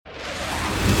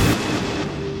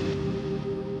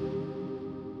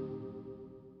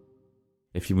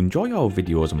If you enjoy our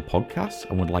videos and podcasts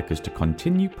and would like us to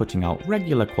continue putting out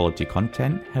regular quality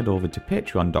content, head over to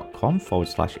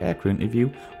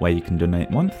patreon.com/aircrewinterview, where you can donate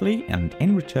monthly, and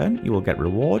in return you will get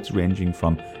rewards ranging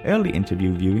from early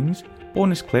interview viewings,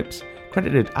 bonus clips,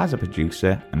 credited as a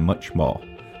producer, and much more.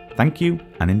 Thank you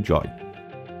and enjoy.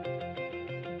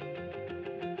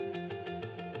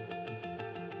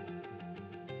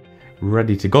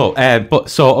 Ready to go.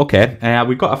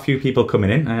 We've got a few people coming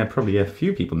in, probably a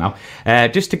few people now.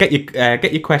 Just to get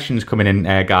your questions coming in,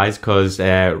 guys, because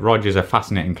Roger's a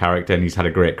fascinating character and he's had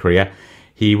a great career.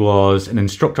 He was an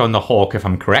instructor on the Hawk, if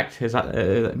I'm correct. Is that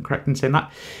I'm correct in saying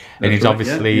that? And he's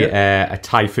obviously a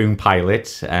Typhoon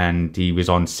pilot, and he was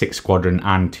on 6 Squadron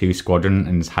and 2 Squadron,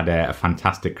 and has had a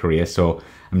fantastic career. So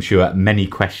I'm sure many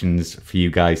questions for you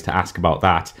guys to ask about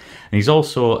that. And he's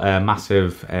also a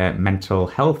massive mental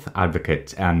health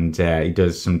advocate, and he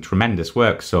does some tremendous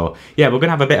work. So yeah, we're going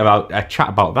to have a bit about a chat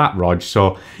about that, Rog.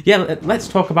 So yeah, let's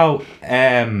talk about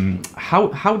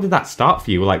how did that start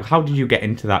for you? Like, how did you get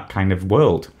into that kind of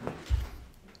world?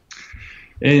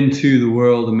 Into the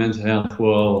world of mental health.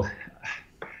 Well,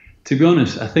 to be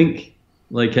honest, I think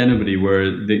like anybody,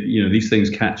 where these things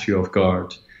catch you off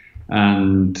guard,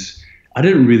 and I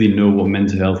didn't really know what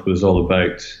mental health was all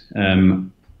about.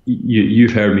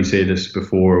 You've heard me say this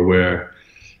before, where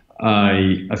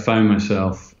I found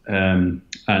myself, and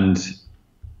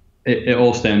it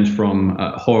all stems from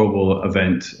a horrible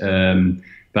event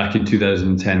back in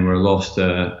 2010, where I lost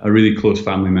a really close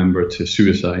family member to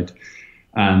suicide,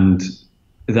 and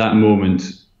that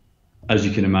moment, as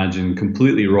you can imagine,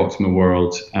 completely rocked my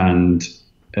world and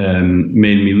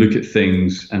made me look at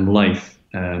things and life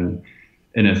in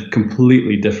a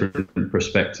completely different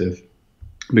perspective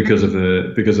because of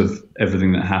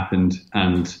everything that happened,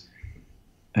 and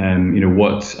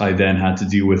what I then had to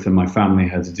deal with and my family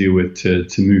had to deal with to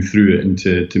move through it and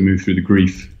to move through the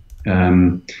grief.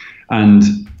 And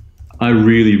I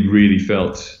really, really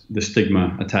felt the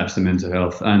stigma attached to mental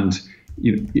health, and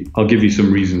I'll give you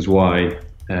some reasons why,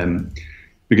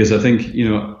 because I think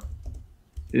you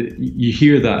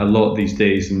hear that a lot these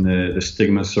days in the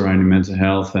stigma surrounding mental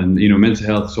health, and mental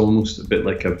health is almost a bit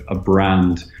like a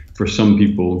brand for some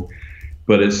people,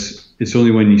 but it's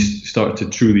only when you start to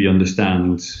truly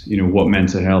understand what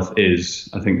mental health is,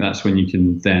 I think that's when you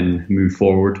can then move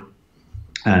forward.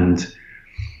 And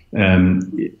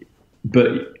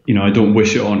but I don't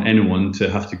wish it on anyone to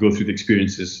have to go through the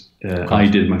experiences I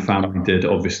did, my family did,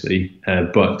 obviously,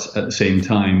 but at the same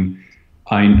time,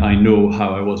 I know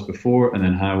how I was before and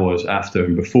then how I was after.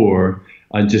 And before,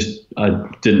 I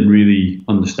didn't really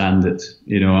understand it.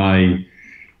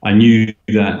 I knew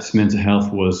that mental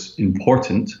health was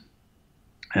important,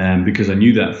 because I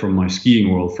knew that from my skiing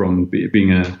world, from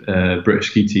being a British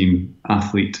ski team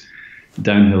athlete,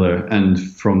 downhiller, and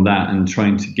from that and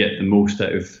trying to get the most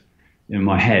out of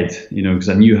my head, because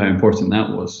I knew how important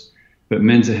that was. But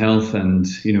mental health and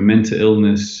mental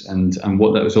illness and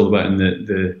what that was all about,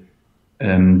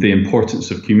 and the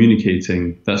importance of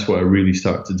communicating, that's what I really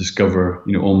started to discover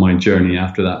on my journey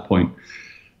after that point.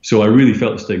 So I really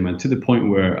felt the stigma, to the point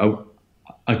where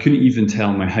I couldn't even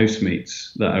tell my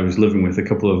housemates that I was living with a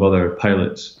couple of other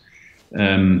pilots.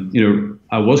 I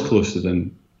was close to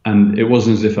them, and it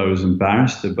wasn't as if I was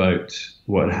embarrassed about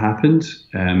what had happened.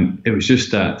 It was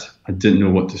just that I didn't know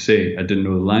what to say. I didn't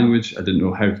know the language. I didn't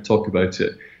know how to talk about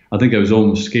it. I think I was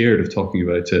almost scared of talking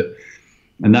about it.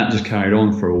 And that just carried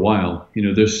on for a while.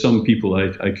 There's some people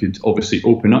I could obviously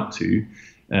open up to,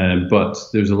 but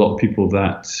there's a lot of people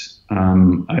that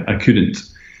I couldn't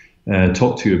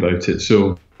talk to about it.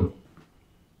 So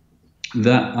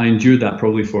that I endured that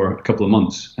probably for a couple of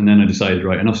months, and then I decided,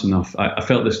 right, enough's enough. I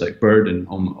felt this like burden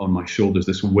on my shoulders,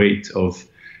 this weight of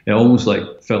it, almost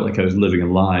felt like I was living a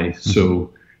lie. So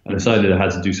I decided I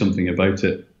had to do something about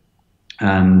it.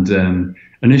 And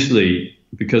initially,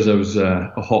 because I was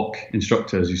a Hawk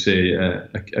instructor, as you say, a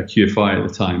QFI at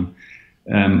the time,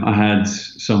 I had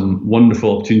some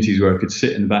wonderful opportunities where I could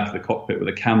sit in the back of the cockpit with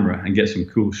a camera and get some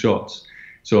cool shots.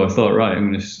 So I thought, right, I'm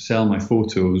going to sell my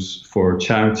photos for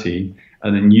charity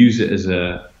and then use it as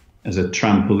a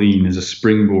trampoline, as a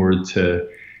springboard to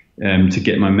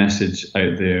get my message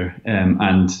out there,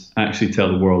 and actually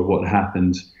tell the world what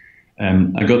happened.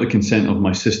 I got the consent of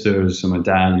my sisters and my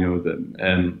dad,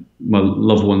 my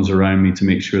loved ones around me, to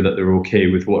make sure that they were okay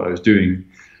with what I was doing.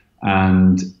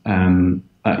 And I'm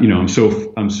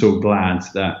so glad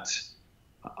that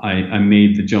I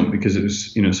made the jump, because it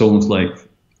was, it's almost like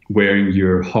wearing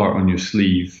your heart on your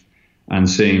sleeve and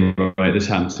saying, right, this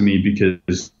happened to me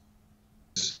because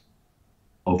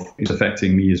of it's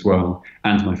affecting me as well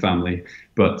and my family.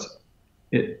 But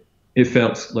it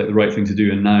felt like the right thing to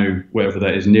do. And now, whatever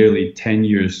that is, nearly 10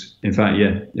 years. In fact,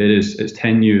 yeah, it is. It's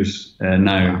 10 years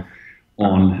now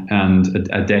on, and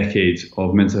a decade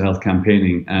of mental health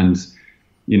campaigning. And,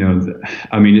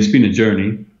 I mean, it's been a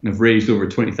journey. I've raised over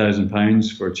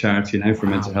 £20,000 for charity now, for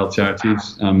mental health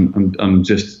charities.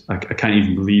 I can't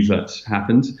even believe that's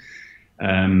happened.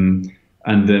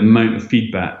 And the amount of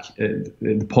feedback,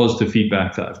 the positive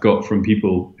feedback that I've got from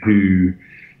people who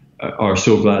are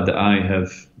so glad that I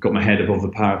have got my head above the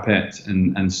parapet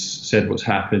and said what's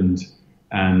happened.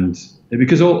 And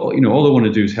because all I want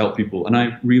to do is help people. And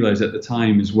I realized at the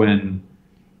time is when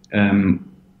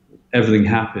everything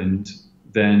happened,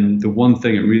 then the one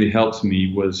thing that really helped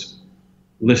me was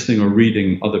listening or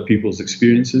reading other people's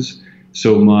experiences.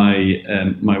 So my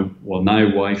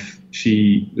now wife,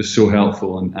 she was so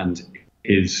helpful and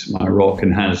is my rock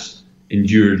and has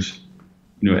endured,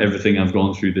 everything I've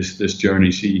gone through this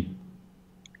journey. She,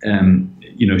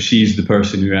 she's the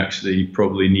person who actually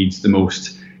probably needs the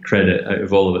most credit out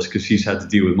of all of us, because she's had to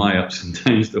deal with my ups and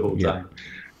downs the whole time.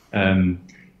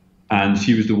 And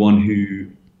she was the one who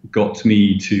got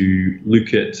me to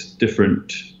look at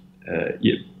different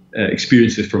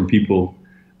experiences from people.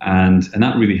 And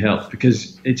that really helped,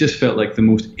 because it just felt like the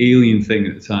most alien thing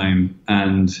at the time,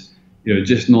 and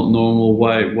just not normal.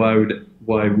 Why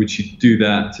would she do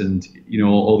that? And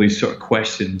all these sort of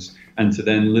questions, and to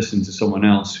then listen to someone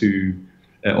else who,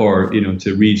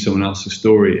 to read someone else's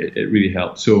story, it really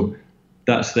helped. So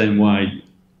that's then why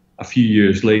a few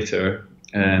years later,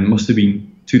 must have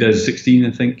been 2016,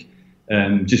 I think,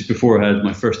 just before I had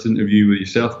my first interview with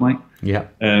yourself, Mike. Yeah.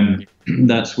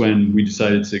 That's when we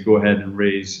decided to go ahead and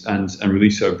raise and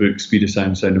release our book, Speed of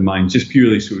Sound, Sound of Mind, just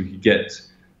purely so we could get,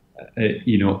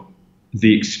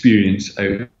 the experience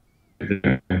out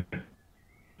there.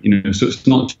 So it's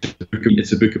not just a book,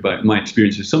 it's a book about my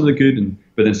experiences, some of the good,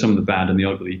 but then some of the bad and the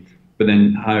ugly, but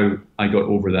then how I got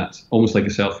over that, almost like a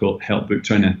self-help book,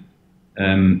 trying to,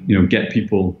 get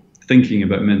people thinking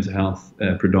about mental health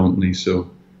predominantly.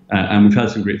 So, and we've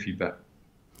had some great feedback.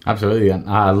 Absolutely,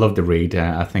 I love the read.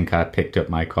 I think I picked up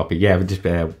my copy. Yeah, just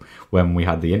when we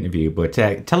had the interview. But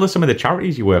tell us some of the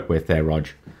charities you work with there, Rog.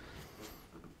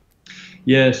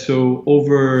 Yeah, so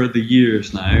over the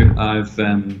years now, I've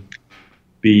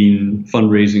been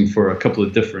fundraising for a couple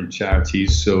of different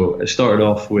charities. So I started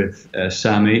off with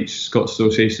SAMH, Scots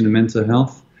Association of Mental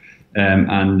Health,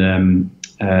 and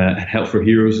Help for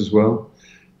Heroes as well.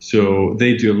 So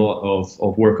they do a lot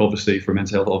of work, obviously, for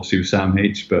mental health, obviously with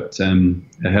SAMH, but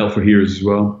Help for Heroes as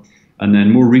well. And then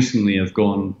more recently, I've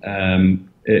gone,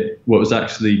 what was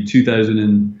actually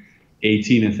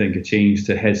 2018, I think, a change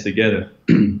to Heads Together,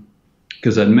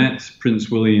 because I'd met Prince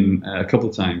William a couple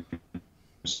of times.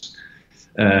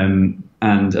 And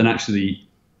actually,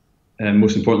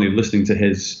 most importantly, listening to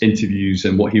his interviews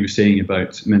and what he was saying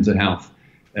about mental health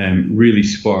really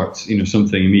sparked,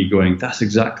 something in me going, that's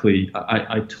exactly,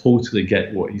 I totally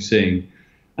get what he's saying.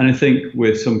 And I think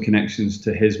with some connections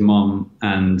to his mum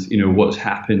and, what's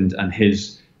happened and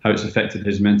how it's affected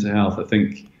his mental health, I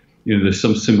think, there's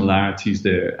some similarities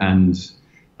there. And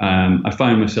I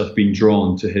find myself being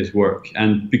drawn to his work.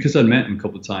 And because I met him a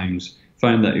couple of times,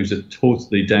 found that he was a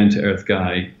totally down-to-earth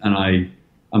guy, and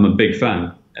I'm a big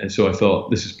fan. And so I thought,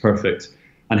 this is perfect.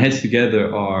 And Heads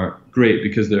Together are great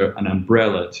because they're an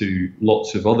umbrella to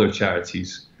lots of other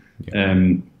charities.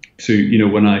 Yeah. So,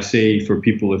 when I say for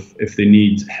people, if they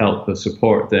need help or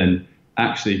support, then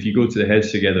actually, if you go to the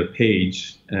Heads Together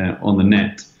page on the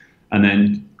net and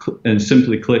then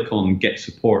simply click on Get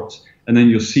Support, and then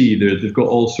you'll see they've got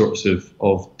all sorts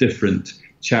of different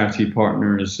charity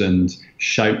partners, and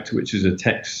Shout, which is a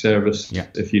text service,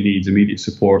 if you need immediate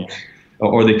support. Yeah.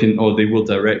 Or they will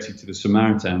direct you to the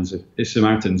Samaritans if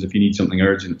you need something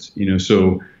urgent.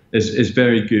 So it's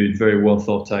very good, very well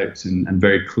thought out, and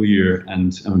very clear.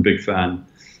 And I'm a big fan.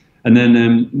 And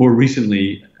then more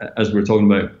recently, as we were talking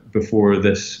about before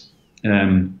this,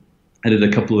 I did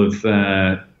a couple of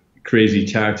crazy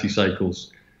charity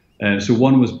cycles. So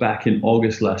one was back in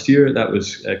August last year. That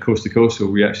was Coast to Coast. So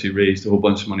we actually raised a whole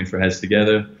bunch of money for Heads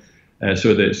Together. So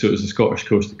it was the Scottish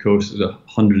Coast to Coast. It was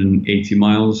 180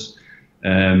 miles.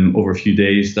 Over a few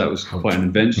days. That was quite an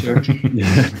adventure.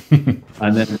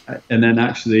 and then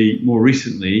actually more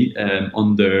recently,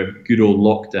 under good old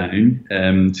lockdown,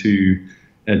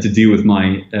 to deal with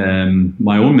my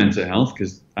own mental health,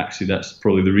 because actually that's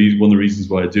probably one of the reasons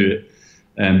why I do it,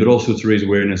 but also to raise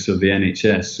awareness of the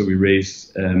NHS. So we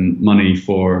raised money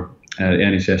for the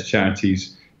NHS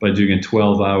charities by doing a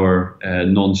 12-hour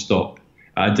non-stop.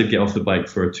 I did get off the bike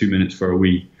for 2 minutes for a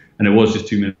wee, and it was just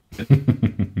 2 minutes.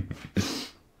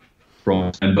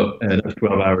 from, but that was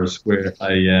 12 hours where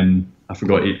I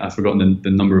forgotten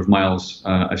the number of miles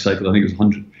I cycled. I think it was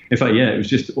 100. In fact, yeah, it was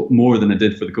just more than I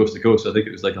did for the coast to coast. I think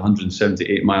it was like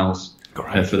 178 miles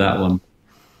for that one.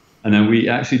 And then we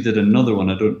actually did another one.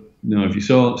 I don't know if you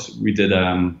saw it. We did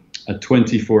a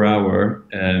 24-hour.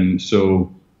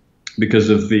 So because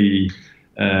of the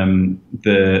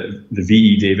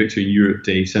VE Day, Victory in Europe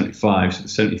Day 75,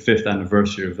 so the 75th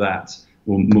anniversary of that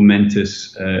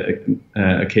momentous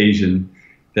occasion,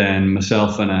 then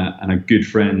myself and a good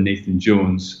friend, Nathan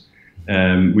Jones,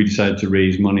 we decided to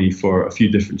raise money for a few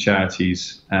different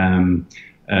charities. We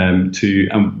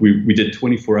did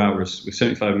 24 hours with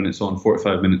 75 minutes on,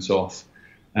 45 minutes off.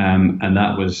 And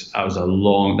that was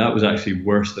actually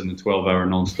worse than the 12-hour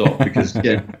non-stop because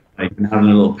having a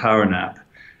little power nap,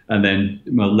 and then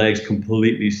my legs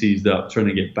completely seized up trying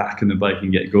to get back on the bike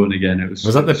and get going again.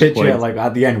 Was that the picture like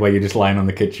at the end where you're just lying on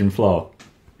the kitchen floor?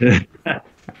 Yeah,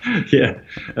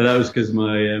 and that was because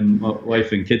my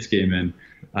wife and kids came in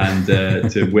and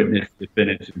to witness the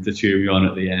finish and to cheer me on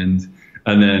at the end.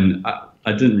 And then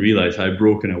I didn't realize how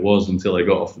broken I was until I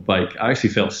got off the bike. I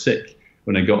actually felt sick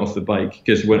when I got off the bike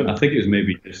because I think it was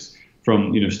maybe just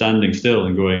from standing still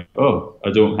and going, oh,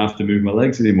 I don't have to move my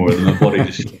legs anymore. Then my body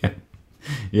just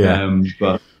yeah.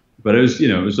 But it was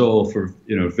it was all for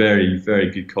very, very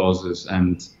good causes,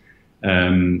 and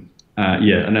it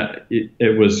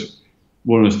was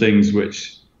one of those things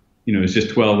which it's just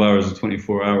 12 hours or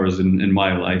 24 hours in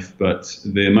my life, but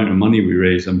the amount of money we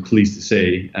raised, I'm pleased to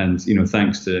say, and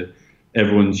thanks to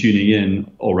everyone tuning in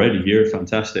already here,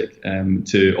 fantastic,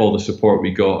 to all the support we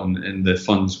got and the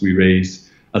funds we raised.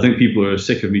 I think people are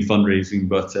sick of me fundraising,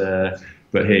 but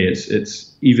hey,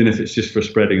 it's even if it's just for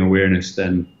spreading awareness,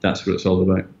 then that's what it's all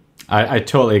about. I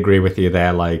totally agree with you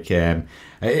there. Like,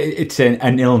 it's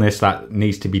an illness that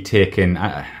needs to be taken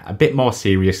a bit more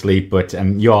seriously, but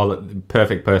you're the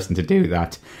perfect person to do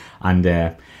that. And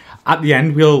at the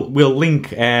end, we'll link,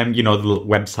 the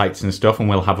websites and stuff, and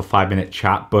we'll have a 5-minute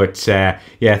chat. But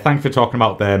thanks for talking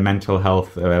about the mental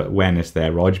health awareness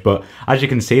there, Rog. But as you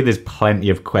can see, there's plenty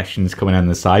of questions coming on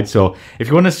the side. So if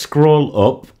you want to scroll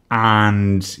up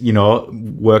and,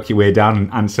 work your way down and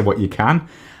answer what you can.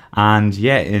 And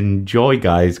enjoy,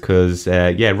 guys, because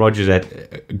Roger's a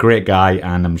great guy,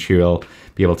 and I'm sure he'll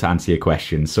be able to answer your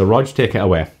questions. So, Rog, take it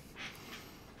away.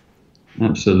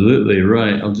 Absolutely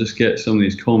right. I'll just get some of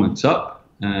these comments up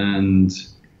and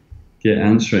get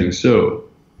answering. So,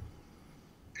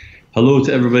 hello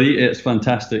to everybody. It's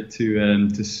fantastic to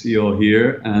see you all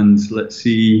here, and let's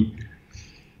see.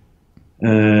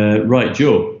 Right,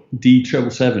 Joe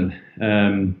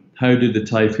D777. How did the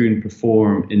Typhoon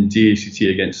perform in DACT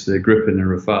against the Gripen and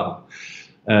Rafale?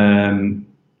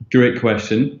 Great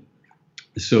question.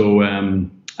 So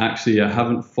actually, I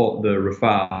haven't fought the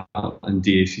Rafale in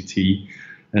DACT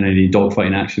in any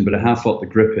dogfighting action, but I have fought the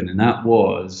Gripen, and I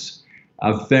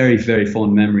have very, very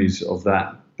fond memories of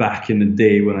that back in the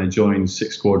day when I joined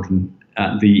 6th Squadron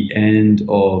at the end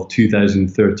of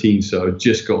 2013. So I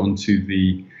just got onto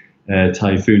the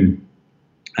Typhoon,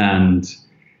 and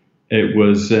it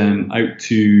was out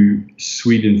to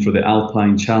Sweden for the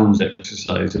Alpine Challenge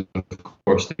exercise, and of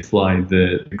course they fly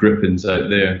the Gripens out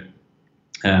there.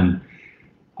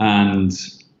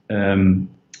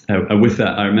 With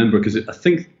that, I remember because I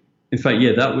think, in fact,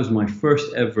 that was my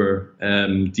first ever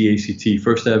DACT,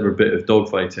 first ever bit of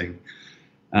dogfighting,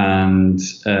 and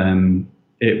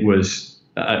it was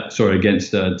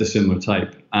against a dissimilar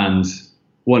type, and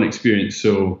one experience.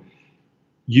 So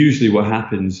usually what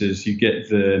happens is you get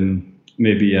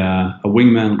maybe a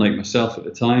wingman like myself at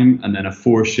the time, and then a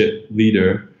 4-ship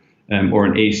leader or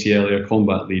an ACL air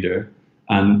combat leader,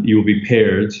 and you will be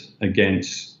paired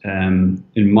against, in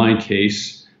my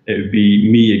case, it would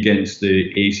be me against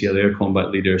the ACL air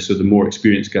combat leader, so the more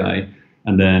experienced guy,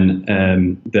 and then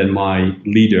my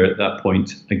leader at that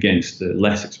point against the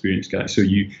less experienced guy. So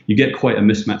you get quite a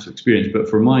mismatch of experience. But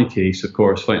for my case, of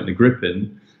course, fighting the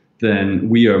Gripen, then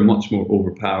we are much more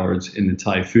overpowered in the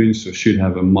Typhoon, so should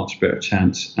have a much better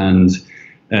chance. And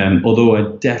although I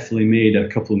definitely made a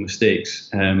couple of mistakes,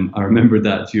 I remember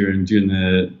that during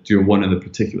one of the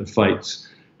particular fights.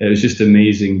 It was just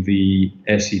amazing, the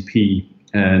SEP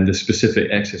and the specific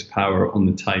excess power on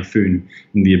the Typhoon,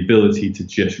 and the ability to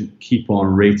just keep on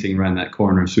rating around that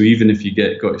corner. So even if you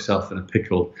got yourself in a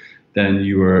pickle, then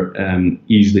you were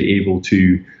easily able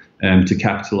to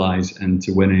capitalize and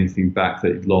to win anything back that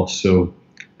you'd lost. So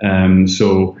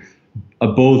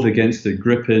both against the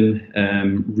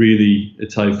Gripen, really the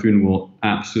Typhoon will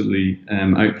absolutely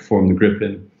outperform the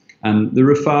Gripen. And the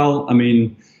Rafale, I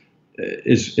mean,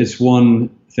 it's one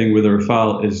thing with the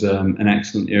Rafale is an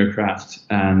excellent aircraft,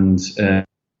 and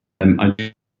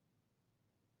I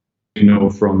know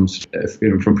from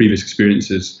from previous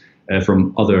experiences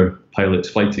from other pilots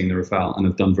fighting the Rafale, and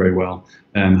have done very well.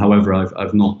 However,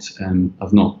 I've not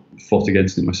fought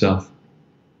against it myself.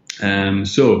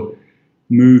 So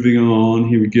moving on,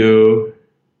 here we go.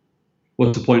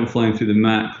 What's the point of flying through the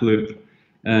Mach loop?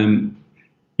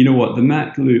 You know what, the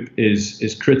Mach loop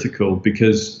is critical,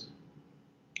 because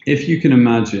if you can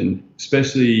imagine,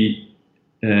 especially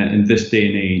in this day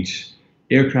and age,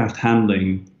 aircraft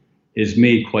handling is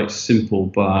made quite simple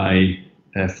by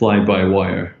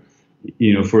fly-by-wire.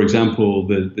 You know, for example,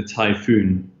 the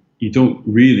Typhoon, you don't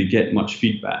really get much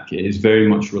feedback. It is very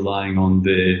much relying on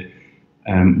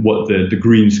what the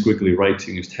green squiggly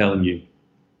writing is telling you,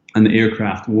 and the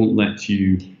aircraft won't let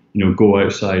you, go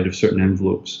outside of certain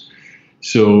envelopes.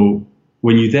 So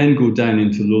when you then go down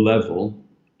into low level,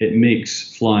 it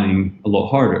makes flying a lot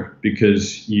harder,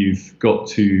 because you've got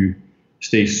to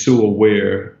stay so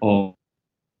aware of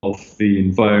the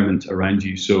environment around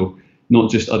you. So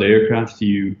not just other aircraft,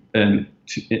 in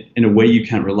a way you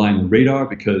can't rely on the radar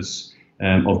because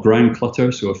of ground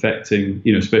clutter, so affecting,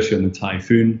 especially on the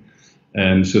Typhoon.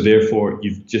 So therefore,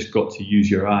 you've just got to use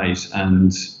your eyes.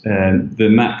 And the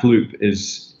Mach loop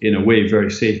is, in a way,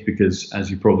 very safe because, as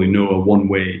you probably know, a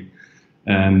one-way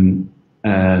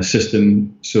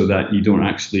system, so that you don't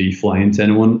actually fly into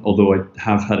anyone. Although I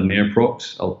have had an air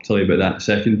prox, I'll tell you about that in a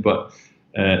second, but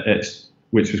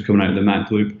which was coming out of the Mach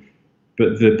loop.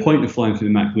 But the point of flying through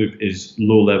the Mach loop is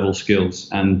low-level skills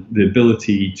and the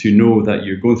ability to know that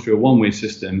you're going through a one-way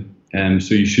system.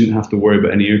 So you shouldn't have to worry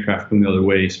about any aircraft going the other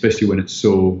way, especially when it's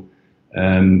so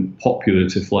popular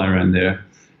to fly around there.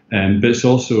 But it's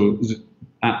also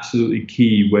absolutely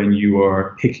key when you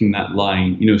are picking that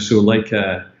line. So like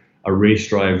a race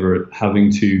driver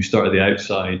having to start at the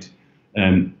outside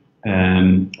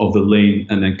of the lane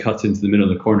and then cut into the middle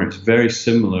of the corner. It's very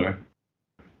similar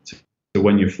to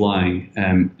when you're flying,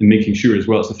 and making sure as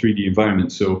well it's a 3D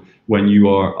environment. So when you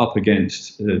are up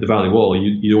against the valley wall,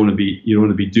 you don't want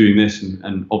to be doing this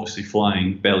and obviously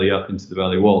flying belly up into the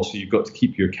valley wall. So you've got to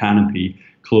keep your canopy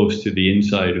close to the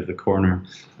inside of the corner,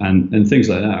 and things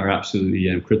like that are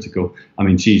absolutely critical. I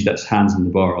mean, geez, that's hands in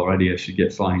the bar already. I should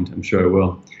get fined. I'm sure I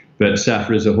will. But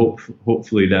Safra,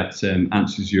 hopefully that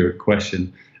answers your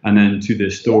question. And then to the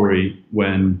story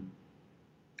when.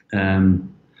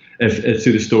 If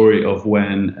to the story of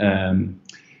when,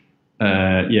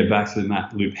 back to the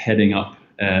Mach loop, heading up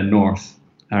north,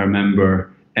 I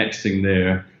remember exiting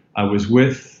there. I was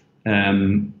with, I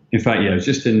was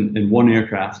just in one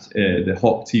aircraft, the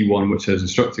Hawk T1, which I was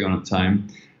instructing on at the time,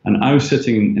 and I was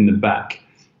sitting in the back,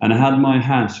 and I had my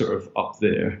hand sort of up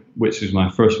there, which was my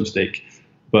first mistake.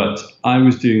 But I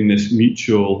was doing this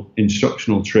mutual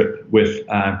instructional trip with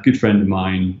a good friend of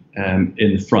mine in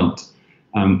the front,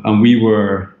 and we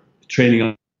were training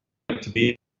up to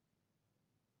be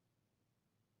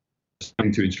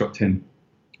to instruct him.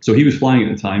 So he was flying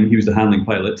at the time, he was the handling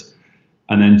pilot,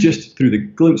 and then just through the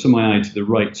glimpse of my eye to the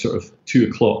right, sort of 2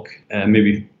 o'clock,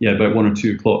 about 1 or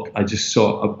 2 o'clock, I just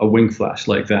saw a wing flash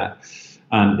like that,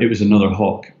 and it was another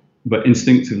Hawk. But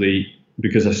instinctively,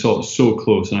 because I saw it so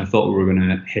close and I thought we were going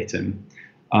to hit him,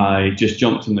 I just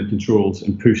jumped on the controls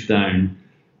and pushed down.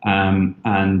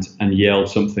 And yelled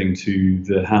something to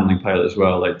the handling pilot as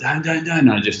well, like down, down, down.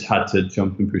 I just had to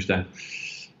jump and push down.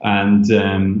 And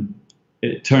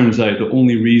it turns out the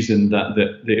only reason that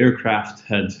the aircraft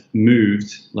had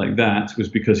moved like that was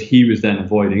because he was then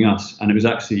avoiding us. And it was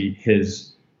actually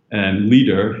his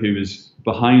leader, who was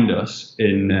behind us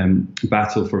in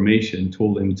battle formation,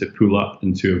 told him to pull up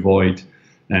and to avoid.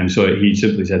 So he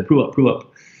simply said, pull up, pull up.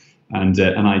 And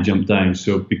I jumped down.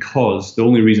 So because the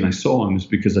only reason I saw him is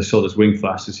because I saw this wing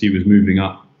flash as he was moving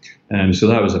up. So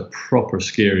that was a proper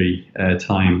scary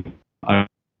time. I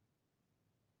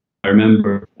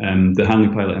remember the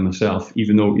handling pilot and myself,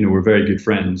 even though we're very good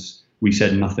friends, we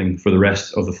said nothing for the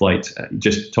rest of the flight.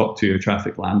 Just talked to air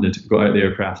traffic, landed, got out of the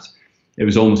aircraft. It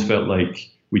was almost felt like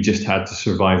we just had to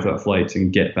survive that flight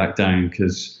and get back down,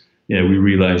 because we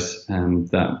realized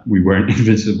that we weren't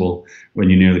invincible when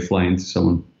you nearly fly into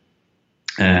someone.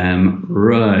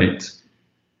 Right,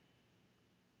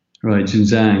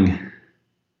 Jinzhang.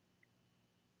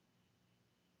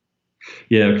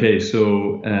 Yeah, okay,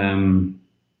 so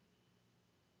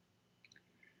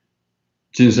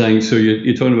Jinzhang, so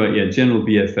you're talking about general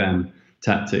BFM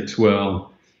tactics.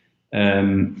 Well,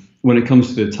 when it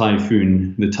comes to the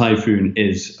Typhoon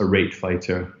is a rate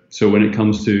fighter. So when it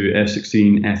comes to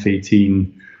F-16,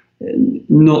 F-18,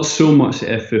 not so much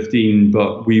F-15,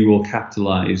 but we will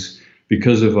capitalize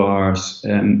because of our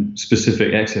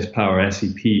specific excess power.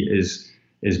 SEP is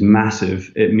is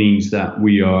massive, it means that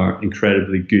we are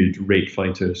incredibly good rate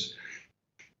fighters.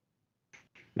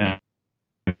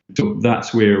 So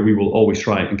that's where we will always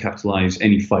try and capitalize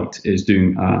any fight, is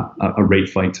doing a rate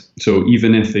fight. So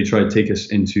even if they try to take us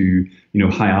into,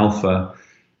 high alpha,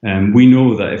 we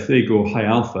know that if they go high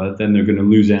alpha, then they're going to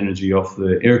lose energy off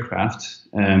the aircraft.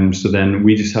 So then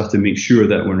we just have to make sure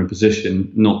that we're in a position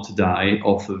not to die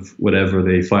off of whatever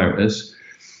they fire at us.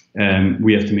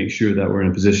 We have to make sure that we're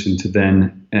in a position to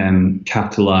then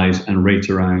capitalize and rate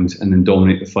around and then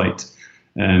dominate the fight.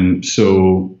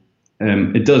 So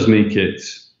it does make it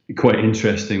quite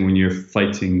interesting when you're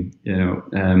fighting,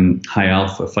 high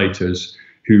alpha fighters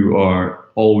who are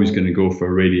always going to go for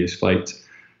a radius fight.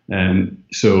 But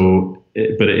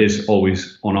it is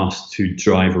always on us to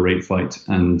drive a rate fight,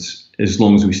 and as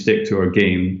long as we stick to our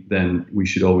game, then we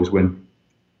should always win.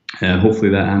 Hopefully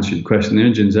that answered the question there,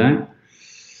 Jinzai.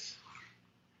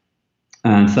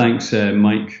 And thanks,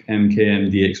 Mike,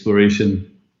 MKMD Exploration.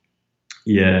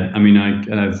 Yeah, I mean,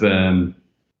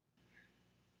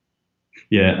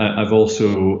 I've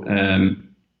also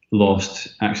lost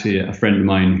actually a friend of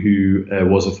mine who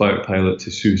was a fighter pilot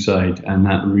to suicide, and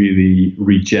that really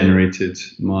regenerated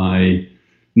my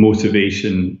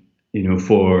motivation,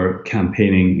 for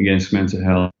campaigning against mental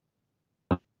health.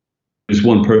 There's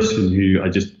one person who I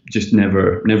just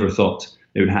never thought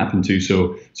it would happen to.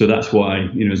 So that's why,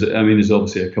 there's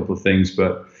obviously a couple of things,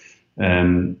 but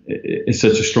it's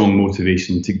such a strong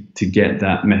motivation to get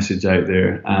that message out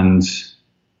there and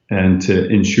to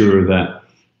ensure that,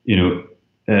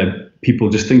 people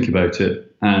just think about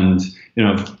it. And,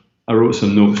 I wrote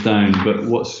some notes down, but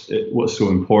what's so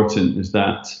important is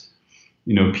that,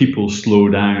 people slow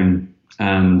down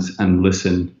and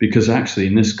listen, because actually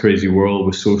in this crazy world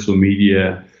with social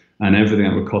media and everything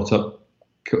that we're caught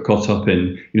up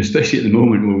in, especially at the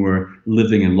moment when we're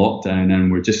living in lockdown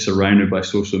and we're just surrounded by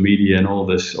social media and all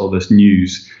this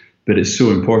news, but it's so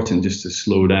important just to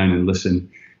slow down and listen.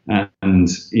 And,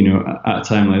 at a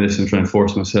time like this, I'm trying to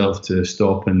force myself to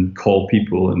stop and call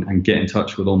people and get in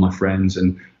touch with all my friends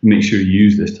and make sure you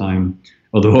use this time.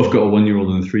 Although I've got a 1-year-old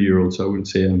and a 3-year-old, so I wouldn't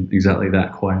say I'm exactly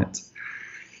that quiet.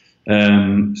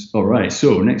 All right,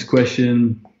 so next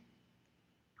question.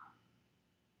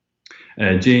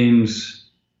 James,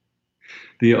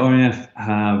 the RAF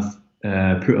have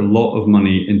put a lot of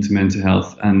money into mental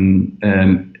health, and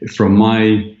from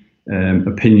my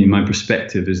opinion, my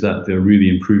perspective is that they're really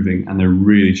improving and they're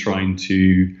really trying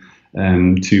to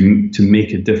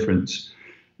make a difference.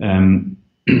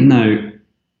 Now,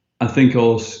 I think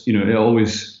also, it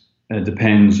always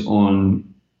depends on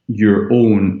your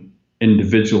own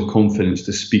individual confidence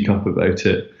to speak up about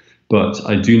it. But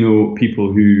I do know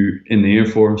people who, in the Air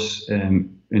Force,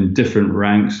 in different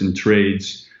ranks and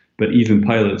trades, but even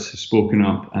pilots, have spoken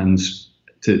up and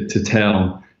to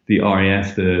tell the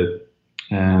RAF, the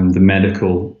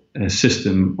medical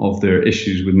system, of their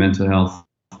issues with mental health,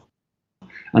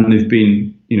 and they've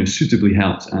been, suitably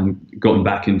helped and gotten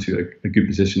back into a good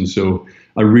position. So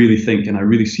I really think, and I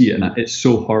really see it, and it's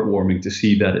so heartwarming to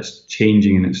see that it's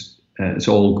changing and it's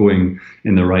all going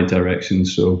in the right direction.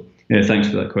 So yeah, thanks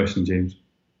for that question, James.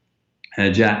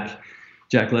 Jack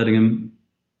Ledingham,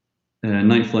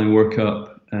 Night Flying World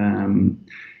Cup. Night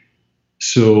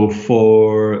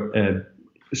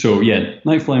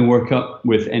Flying World Cup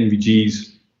with NVGs.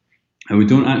 And we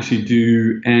don't actually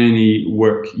do any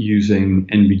work using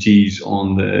NVGs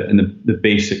in the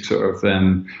basic sort of.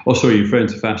 You're referring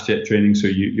to fast jet training, so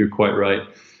you're quite right.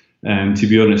 To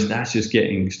be honest, that's just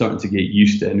starting to get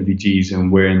used to NVGs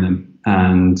and wearing them,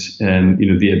 and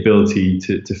the ability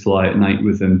to fly at night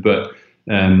with them. But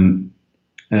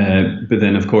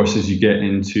then, of course, as you get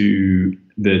into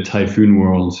the Typhoon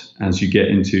world, as you get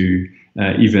into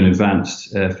even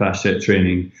advanced fast jet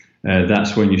training,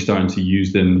 that's when you're starting to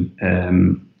use them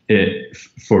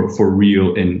for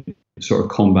real in sort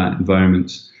of combat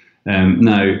environments.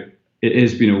 Now, it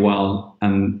has been a while,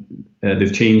 and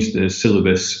they've changed the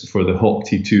syllabus for the Hawk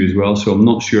T2 as well. So I'm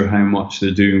not sure how much they're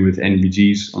doing with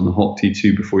NVGs on the Hawk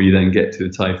T2 before you then get to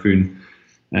the Typhoon.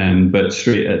 But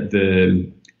straight at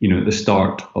the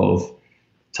start of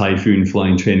Typhoon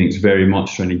flying training, it's very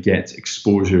much trying to get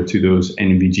exposure to those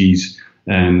NVGs.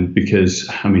 Because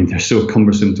they're so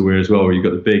cumbersome to wear as well, where you've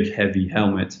got the big heavy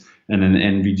helmet and then the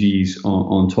NVGs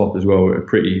on top as well, are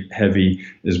pretty heavy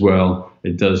as well.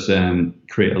 It does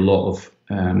create a lot of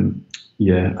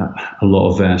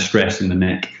stress in the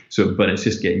neck. So, but it's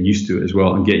just getting used to it as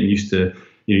well, and getting used to,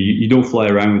 you don't fly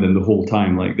around with them the whole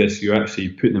time like this. You're actually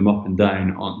putting them up and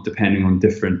down depending on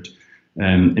different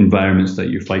environments that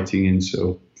you're fighting in.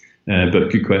 So, but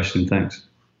good question, thanks.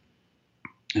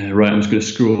 Right, I'm just going to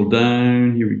scroll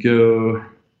down. Here we go.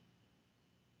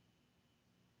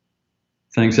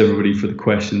 Thanks everybody for the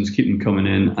questions. Keep them coming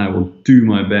in. I will do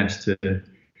my best to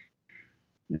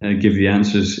give the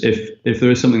answers. If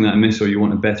there is something that I miss or you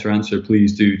want a better answer,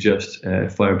 please do just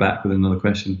fire back with another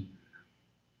question.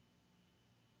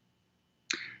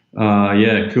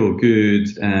 Yeah, cool.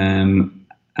 Good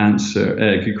answer.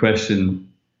 Good question,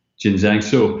 Jinzang.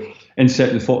 So,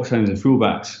 intercepting the foxhounds and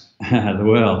fullbacks.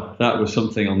 Well, that was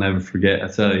something I'll never forget, I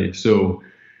tell you. So,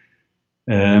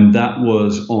 that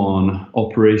was on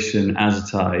Operation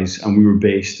Azatize, and we were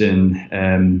based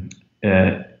in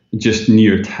just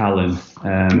near Tallinn,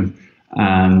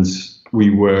 and we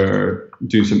were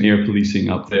doing some air policing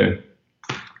up there,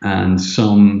 and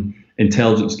some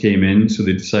intelligence came in, so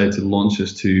they decided to launch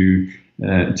us to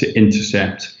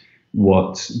intercept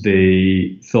what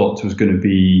they thought was going to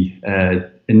be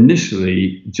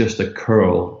initially just a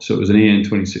curl. So it was an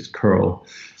AN-26 curl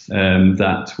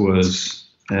that was.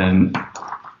 I'm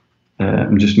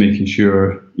just making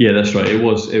sure. Yeah, that's right. It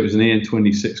was an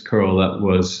AN-26 curl that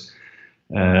was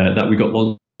that we got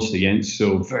launched against.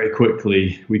 So very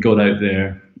quickly we got out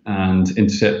there and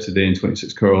intercepted the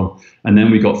AN-26 curl, and then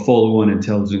we got follow-on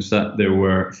intelligence that there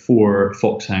were 4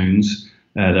 foxhounds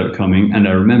that were coming, and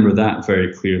I remember that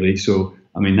very clearly. So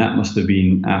I mean, that must have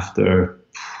been after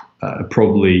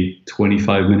probably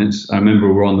 25 minutes. I remember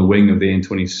we were on the wing of the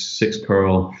AN-26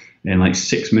 curl in like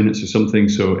 6 minutes or something.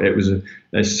 So it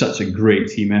was such a great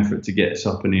team effort to get us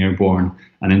up and airborne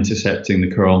and intercepting the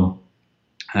curl,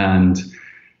 and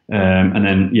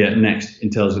then next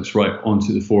intelligence right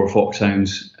onto the 4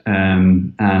 foxhounds,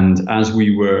 and as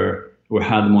we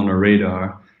had them on our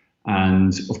radar,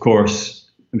 and of course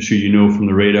I'm sure you know from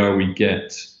the radar we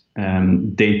get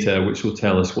data which will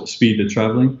tell us what speed they're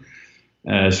traveling.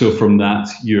 So from that,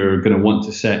 you're going to want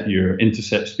to set your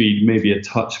intercept speed maybe a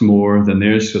touch more than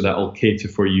theirs, so that will cater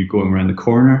for you going around the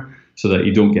corner, so that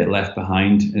you don't get left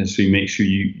behind. And so you make sure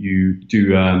you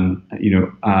do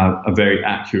a very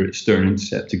accurate stern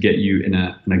intercept to get you in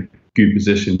a good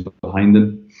position behind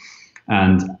them.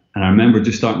 And I remember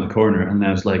just starting the corner, and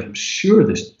I was like, I'm sure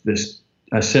this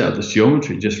I set up this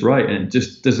geometry just right, and it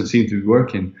just doesn't seem to be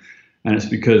working. And it's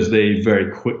because they very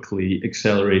quickly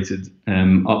accelerated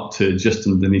up to just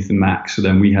underneath the max. So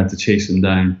then we had to chase them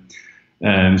down.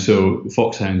 So the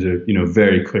foxhounds are,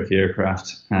 very quick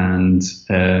aircraft, and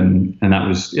that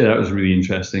was really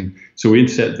interesting. So we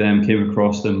intercepted them, came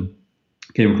across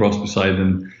beside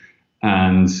them,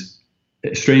 and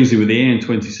strangely with the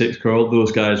AN-26 curl,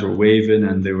 those guys were waving,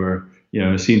 and they were,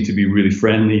 seemed to be really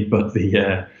friendly, but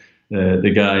the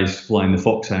guys flying the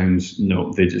foxhounds,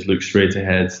 no, they just looked straight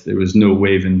ahead. There was no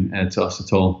waving to us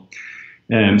at all.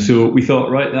 So we thought,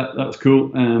 right, that's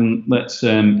cool. Let's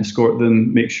escort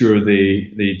them, make sure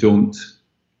they don't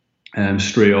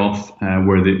stray off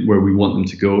where we want them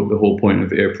to go. The whole point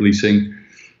of air policing.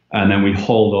 And then we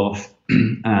hauled off,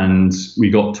 and we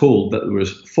got told that there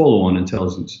was follow-on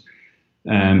intelligence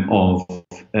of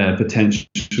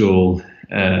potential.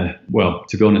 Well,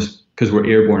 to be honest, because we're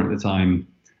airborne at the time.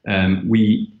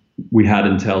 We had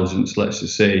intelligence, let's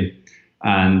just say,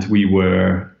 and we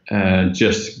were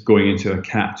just going into a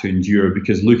cap to endure,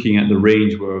 because looking at the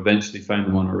range where we eventually found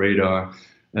them on our radar,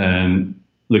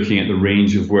 looking at the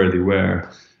range of where they were,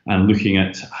 and looking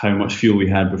at how much fuel we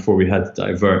had before we had to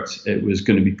divert, it was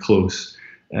going to be close.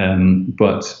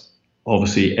 But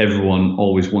obviously everyone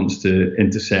always wants to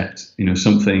intercept,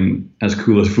 something as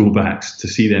cool as fullbacks. To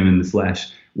see them in the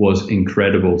flesh was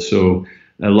incredible. So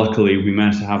luckily, we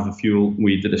managed to have the fuel.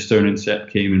 We did a stern intercept,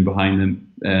 came in behind them,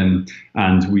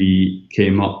 and we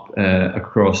came up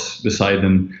across beside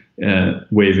them,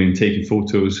 waving, taking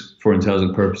photos for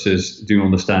intelligence purposes, doing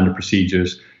all the standard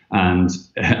procedures. And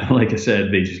like I said,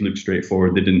 they just looked straight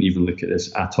forward. They didn't even look at us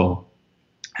at all.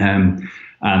 And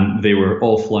they were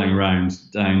all flying around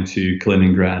down to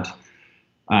Kaliningrad.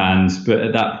 But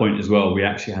at that point as well, we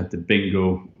actually had to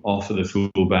bingo off of the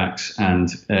fullbacks and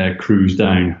cruise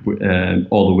down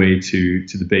all the way to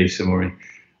the base Samori.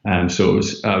 So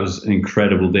it was an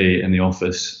incredible day in the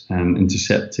office,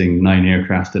 intercepting 9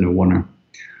 aircraft in a oneer.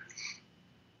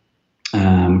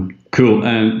 Cool.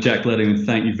 Jack Leddington,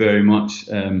 thank you very much.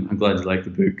 I'm glad you like the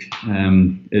book.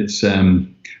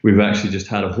 We've actually just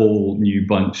had a whole new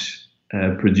bunch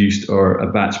produced, or a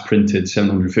batch printed,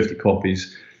 750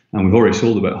 copies. And we've already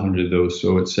sold about 100 of those,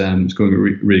 so it's going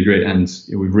really great. And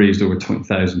we've raised over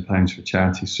 £20,000 for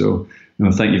charity. So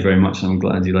thank you very much, and I'm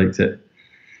glad you liked it.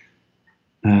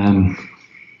 All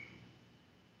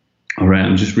right,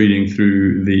 I'm just reading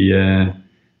through the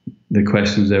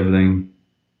questions, everything.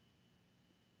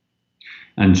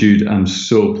 And Jude, I'm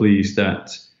so pleased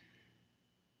that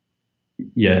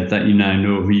you now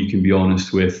know who you can be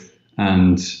honest with,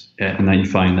 and that you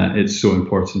find that it's so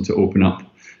important to open up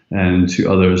to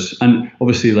others. And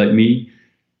obviously, like me,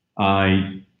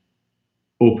 I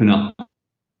open up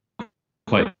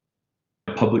quite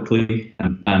publicly,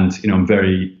 and I'm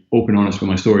very open, honest with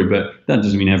my story. But that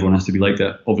doesn't mean everyone has to be like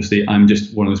that. Obviously, I'm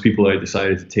just one of those people. I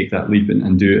decided to take that leap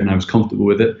and do it, and I was comfortable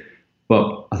with it.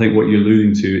 But I think what you're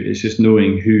alluding to is just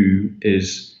knowing who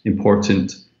is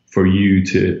important for you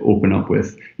to open up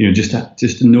with. Just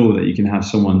to know that you can have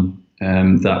someone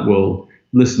that will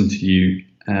listen to you,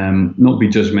 not be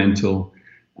judgmental,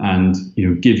 and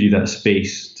give you that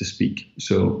space to speak.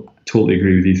 So I totally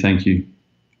agree with you. Thank you.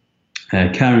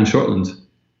 Karen Shortland.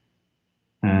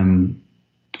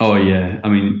 Oh yeah, I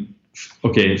mean,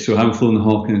 okay. So having flown the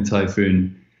Hawk and the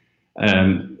Typhoon,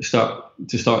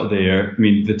 start there. I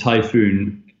mean, the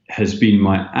Typhoon has been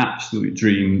my absolute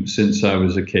dream since I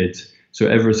was a kid. So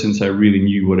ever since I really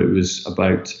knew what it was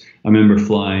about, I remember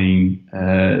flying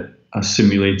a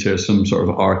simulator, some sort of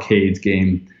arcade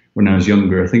game when I was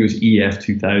younger. I think it was EF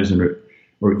 2000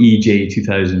 or EJ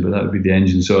 2000, but that would be the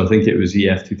engine. So I think it was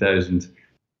EF 2000.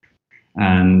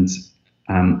 And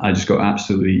I just got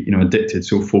absolutely, addicted,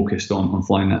 so focused on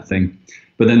flying that thing.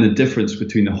 But then the difference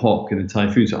between the Hawk and the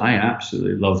Typhoon, so I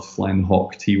absolutely loved flying the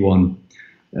Hawk T1.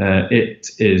 It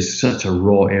is such a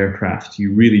raw aircraft.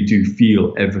 You really do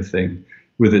feel everything.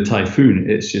 With the Typhoon,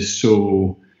 it's just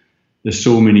there's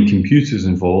so many computers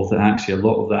involved that actually a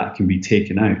lot of that can be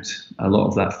taken out, a lot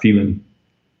of that feeling.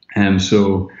 There's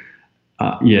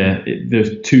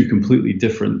two completely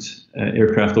different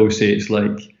aircraft. I always say it's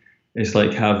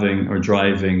like having or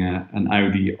driving an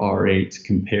Audi R8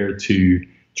 compared to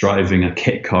driving a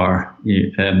kit car.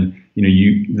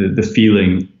 The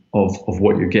feeling of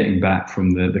what you're getting back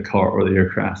from the car or the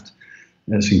aircraft.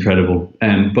 It's incredible.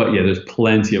 But yeah, there's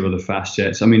plenty of other fast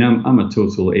jets. I mean, I'm a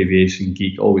total aviation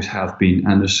geek, always have been,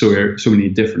 and there's so many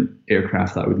different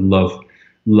aircraft that I would love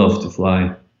to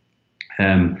fly.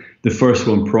 The first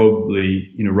one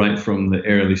probably, right from the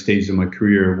early stages of my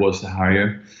career, was the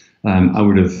Harrier. I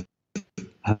would have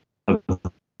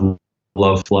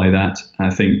loved to fly that. I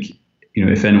think,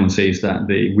 if anyone says that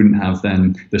they wouldn't have,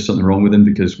 then there's something wrong with them,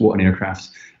 because what an aircraft.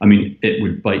 I mean, it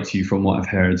would bite you from what I've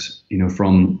heard,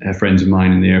 from friends of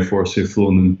mine in the Air Force who've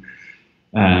flown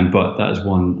them. But that is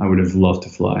one I would have loved to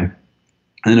fly.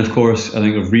 And then, of course, I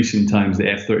think of recent times, the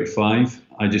F-35.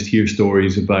 I just hear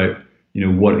stories about,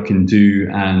 what it can do,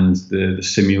 and the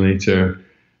simulator.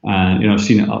 And, I've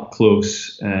seen it up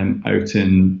close out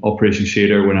in Operation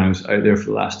Shader when I was out there for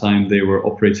the last time. They were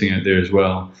operating out there as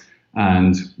well.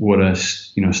 And what a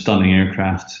stunning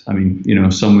aircraft. I mean,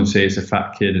 some would say it's a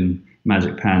fat kid in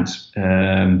magic pants,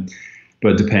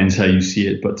 but it depends how you see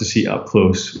it. But to see it up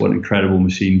close, what an incredible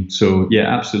machine. So yeah,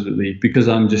 absolutely. Because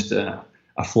I'm just a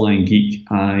flying geek,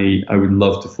 I would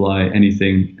love to fly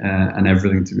anything and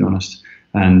everything, to be honest.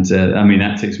 And I mean,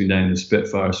 that takes me down to the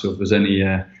Spitfire. So if there's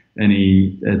any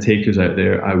takers out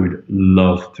there, I would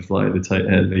love to fly the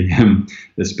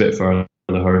Spitfire or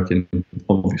the Hurricane,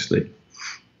 obviously.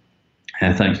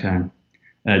 Thanks, Karen.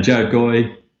 Jared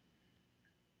Goy.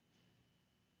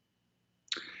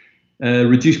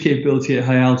 Reduced capability at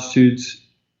high altitudes.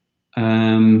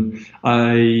 To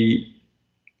be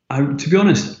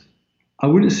honest, I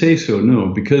wouldn't say so, no,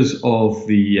 because of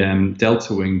the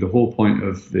delta wing. The whole point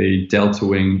of the delta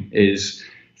wing is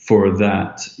for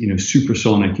that,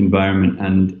 supersonic environment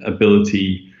and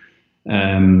ability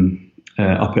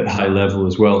up at high level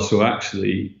as well. So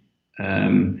actually,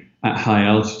 at high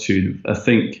altitude, I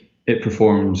think it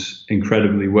performs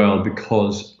incredibly well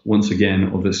because, once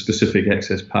again, of the specific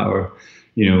excess power.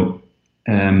 So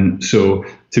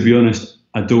to be honest,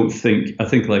 I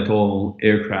think like all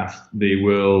aircraft, they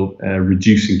will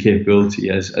reduce in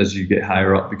capability as you get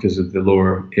higher up because of the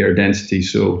lower air density.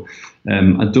 So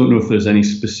I don't know if there's any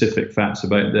specific facts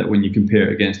about that when you compare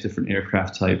it against different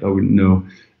aircraft type. I wouldn't know,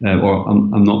 or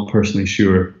I'm not personally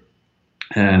sure.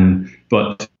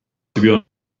 But to be honest,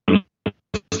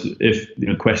 if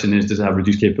the question is, does it have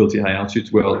reduced capability at high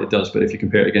altitudes? Well, it does. But if you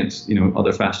compare it against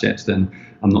other fast jets, then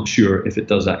I'm not sure if it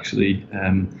does actually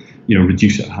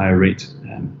reduce at a higher rate.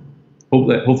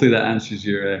 Hopefully that answers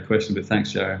your question. But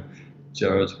thanks, Jared.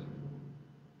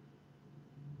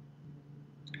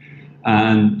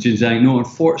 And Jinzhang, no,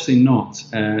 unfortunately not.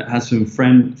 I had some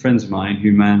friends of mine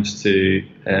who managed to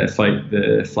fight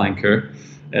the flanker.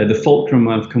 The Fulcrum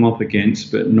I've come up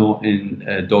against, but not in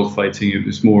dogfighting. It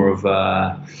was more of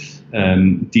a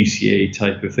DCA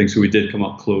type of thing. So we did come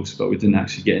up close, but we didn't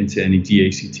actually get into any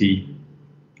DACT.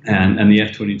 And the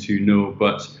F-22, no.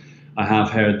 But I have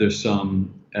heard there's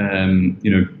some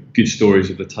good stories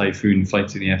of the Typhoon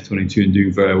fighting the F-22 and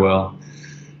doing very well.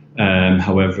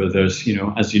 However, there's,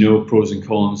 as you know, pros and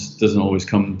cons. Doesn't always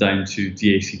come down to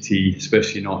DACT,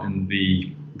 especially not in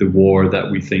the war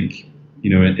that we think,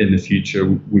 in the future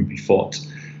would be fought.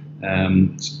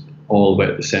 It's all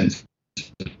about the sense.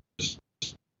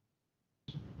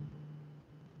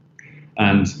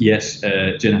 And yes,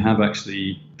 Jin, I have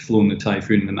actually flown the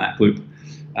Typhoon in the Mach Loop,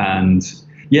 and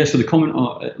yeah. So the comment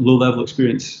on low-level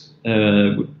experience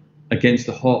against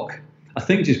the Hawk, I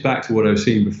think just back to what I was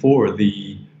saying before,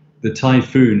 the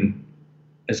Typhoon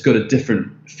has got a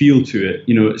different feel to it.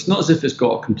 It's not as if it's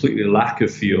got a completely lack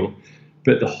of feel,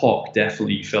 but the Hawk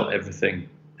definitely felt everything.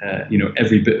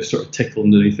 Every bit of sort of tickle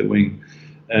underneath the wing.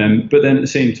 But then at the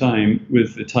same time,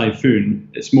 with the Typhoon,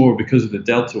 it's more because of the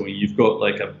delta wing. You've got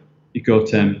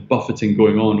buffeting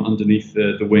going on underneath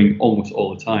the wing almost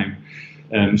all the time.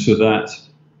 So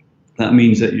that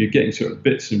means that you're getting sort of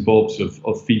bits and bobs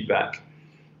of feedback.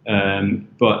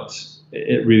 But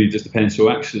it really just depends.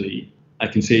 So actually, I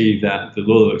can say that the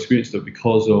low-level experience, though,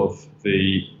 because of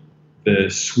the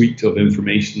suite of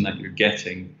information that you're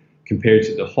getting, compared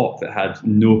to the Hawk that had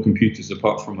no computers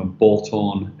apart from a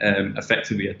bolt-on,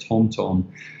 effectively a TomTom,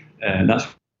 that's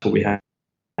what we had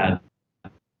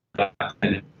back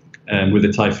then. With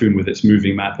the Typhoon, with its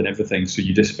moving map and everything, so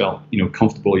you just felt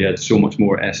comfortable. You had so much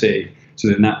more SA. So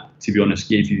then that, to be honest,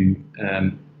 gave you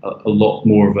a lot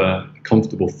more of a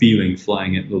comfortable feeling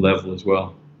flying at the level as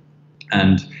well.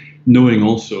 And knowing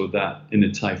also that in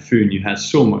the Typhoon you had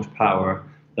so much power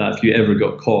that if you ever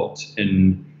got caught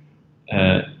in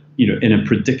in a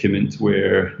predicament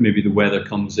where maybe the weather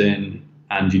comes in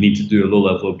and you need to do a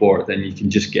low-level abort, then you can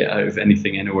just get out of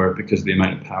anything anywhere because of the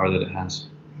amount of power that it has.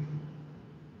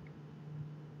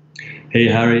 Hey,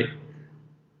 Harry.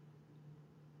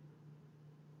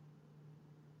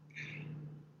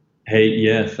 Hey,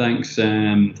 yeah, thanks.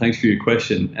 Thanks for your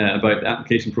question about the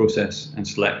application process and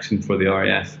selection for the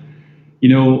RAF.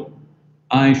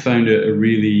 I found it a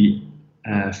really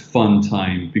fun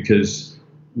time, because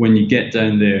when you get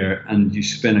down there and you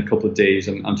spend a couple of days,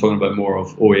 I'm talking about more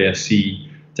of OASC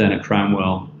down at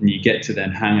Cranwell, and you get to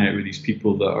then hang out with these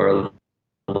people that are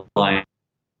aligned,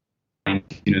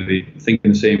 they think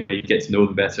in the same way, you get to know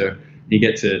them better, and you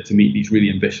get to meet these really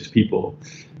ambitious people.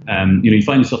 You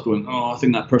find yourself going, I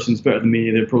think that person's better than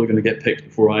me, they're probably going to get picked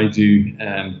before I do.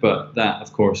 But that,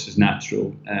 of course, is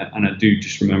natural. And I do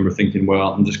just remember thinking,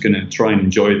 well, I'm just going to try and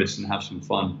enjoy this and have some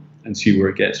fun and see where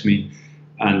it gets me,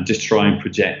 and just try and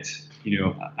project,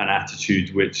 an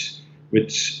attitude which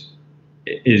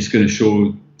is going to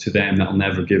show to them that I'll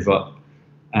never give up.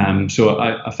 So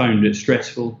I found it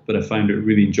stressful, but I found it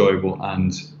really enjoyable,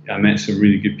 and I met some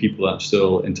really good people that I'm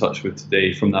still in touch with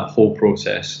today from that whole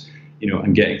process,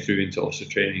 and getting through into officer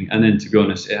training. And then, to be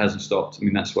honest, it hasn't stopped. I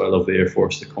mean, that's why I love the Air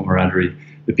Force, the camaraderie,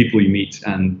 the people you meet,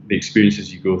 and the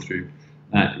experiences you go through.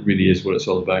 That really is what it's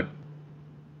all about.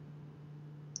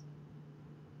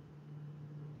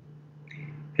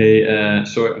 Hey,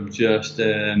 sorry, I'm just...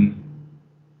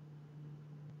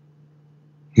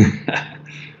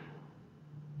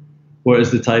 What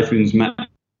is the Typhoon's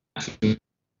maximum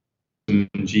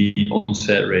G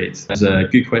onset rate? That's a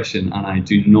good question, and I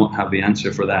do not have the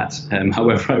answer for that.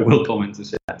 However, I will comment to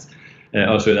say that.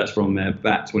 Sorry, that's from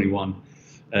BAT21.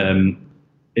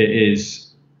 It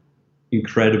is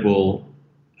incredible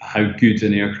how good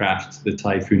an aircraft the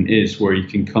Typhoon is, where you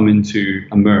can come into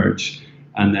a merge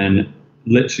and then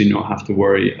literally not have to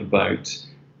worry about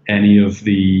any of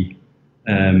the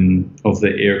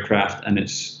aircraft, and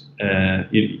it's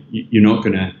you're not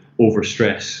going to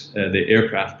overstress the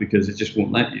aircraft because it just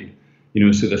won't let you.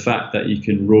 So the fact that you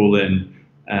can roll in,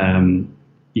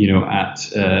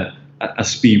 at a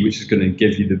speed which is going to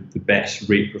give you the best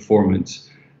rate performance,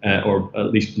 or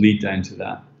at least lead down to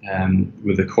that,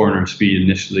 with the corner speed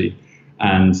initially,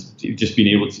 and just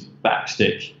being able to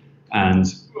backstick and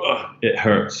it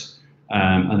hurts,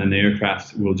 and then the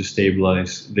aircraft will just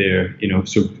stabilize there.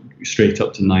 So straight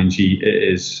up to 9G, it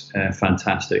is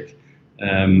fantastic.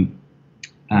 I'm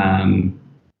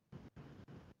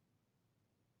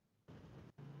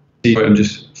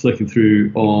just flicking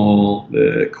through all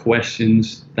the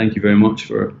questions. Thank you very much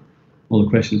for all the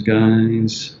questions,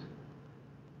 guys.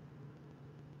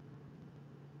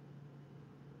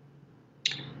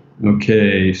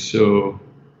 Okay, so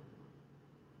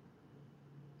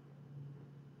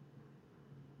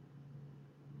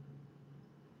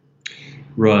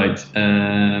right,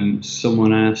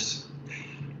 someone asked,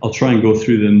 I'll try and go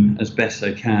through them as best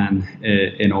I can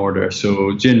in order.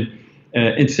 So, Jin,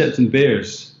 intercepting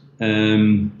bears,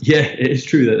 Yeah, it is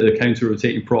true that the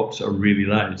counter-rotating props are really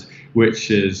loud, which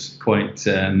is quite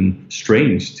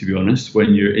strange, to be honest,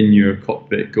 when you're in your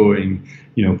cockpit going,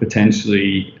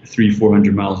 potentially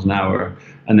 300-400 miles an hour,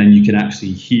 and then you can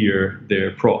actually hear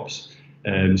their props.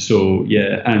 So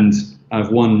yeah, and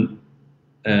I've one,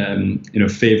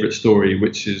 favorite story,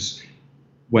 which is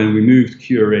when we moved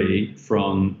QRA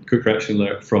from Quick Reaction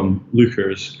Alert from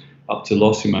Lookers up to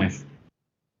Lossiemouth,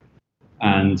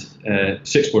 and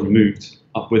Sixborn moved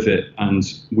up with it, and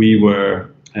we were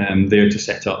there to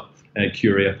set up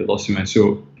QRA up at Lossiemouth.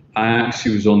 So I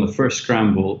actually was on the first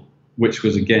scramble, which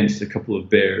was against a couple of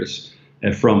bears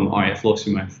from RAF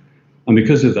Lossiemouth. And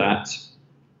because of that,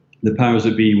 the powers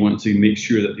that be wanted to make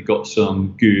sure that they got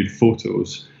some good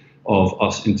photos of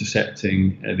us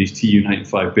intercepting these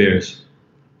Tu-95 bears.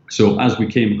 So as we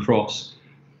came across,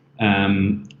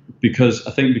 because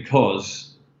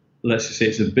let's just say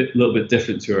it's little bit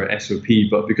different to our SOP,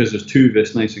 but because there's two of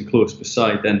us nice and close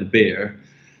beside then the bear,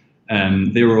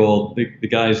 they were all the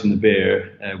guys in the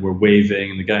bear were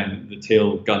waving, and the guy in the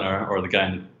tail gunner, or the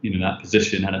guy in that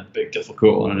position, had a big duffel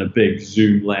coat on and a big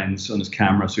zoom lens on his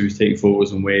camera, so he was taking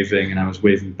photos and waving, and I was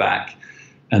waving back.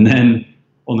 And then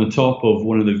on the top of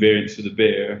one of the variants of the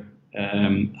bear,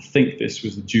 I think this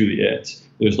was the Juliet,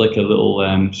 there was like a little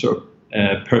sort of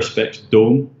perspex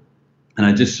dome, and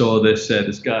I just saw this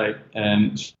guy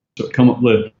sort of come up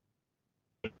the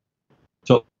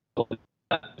top,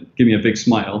 give me a big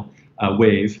smile,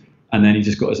 wave, and then he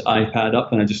just got his iPad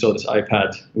up, and I just saw this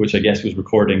iPad, which I guess was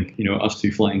recording, us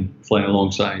two flying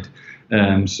alongside.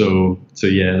 So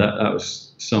yeah, that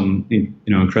was some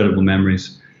incredible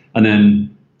memories. And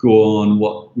then go on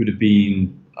what would have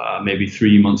been maybe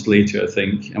 3 months later, I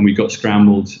think, and we got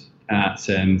scrambled at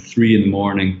 3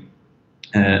 a.m.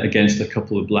 Against a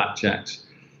couple of blackjacks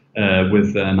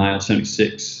with an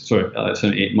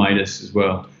IL-78 Midas as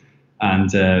well. And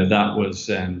that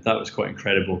was quite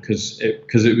incredible because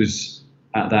it was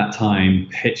at that time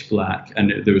pitch black,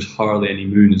 and there was hardly any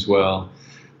moon as well.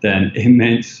 Then it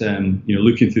meant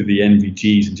looking through the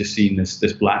NVGs and just seeing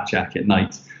this blackjack at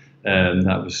night.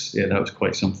 That was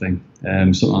quite something.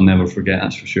 Something I'll never forget,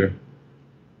 that's for sure.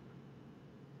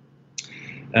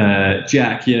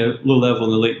 Jack, yeah, low level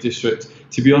in the Lake District.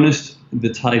 To be honest, the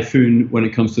Typhoon, when it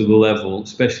comes to low level,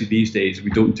 especially these days, we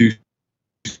don't do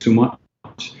so much.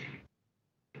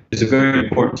 It's a very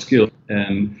important skill.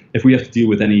 If we have to deal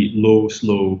with any low,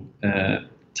 slow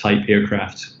type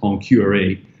aircraft on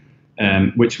QRA,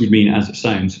 which would mean, as it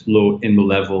sounds, low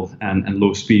level and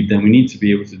low speed, then we need to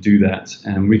be able to do that.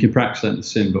 And we can practice that in the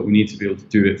sim, but we need to be able to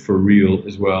do it for real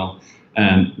as well.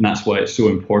 And that's why it's so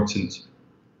important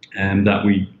that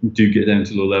we do get down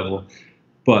to low level.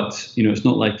 But it's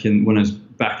not like when I was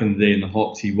back in the day in the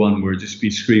Hawk T1, where just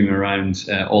be screaming around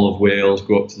all of Wales,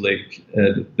 go up to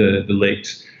the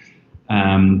lakes.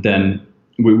 Then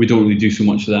we don't really do so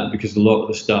much of that, because a lot of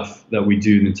the stuff that we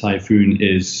do in the Typhoon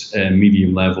is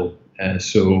medium level.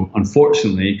 So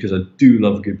unfortunately, because I do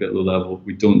love a good bit low level,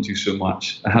 we don't do so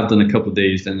much. I have done a couple of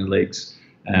days down the lakes,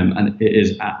 and it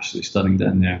is absolutely stunning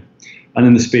down there. And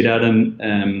then the Spade Adam,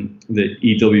 the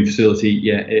EW facility,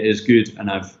 yeah, it is good, and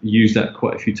I've used that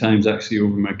quite a few times actually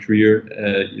over my career.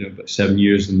 About 7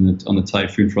 years on the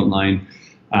Typhoon front line,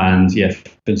 and yeah,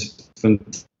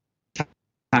 fantastic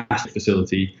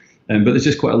facility. But there's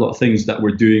just quite a lot of things that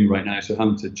we're doing right now, so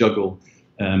having to juggle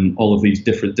all of these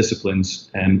different disciplines,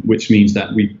 which means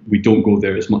that we don't go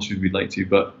there as much as we'd like to.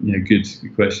 But yeah, good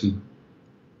question.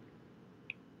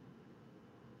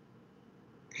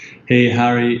 Hey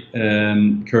Harry,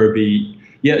 Kirby,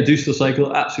 yeah, I do still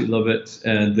cycle, absolutely love it.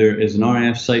 There is an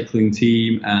RAF cycling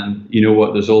team, and you know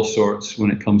what, there's all sorts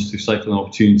when it comes to cycling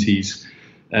opportunities.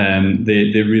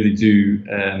 They really do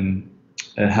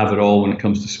have it all when it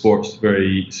comes to sports.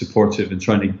 Very supportive and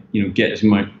trying to get as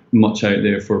much out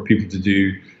there for people to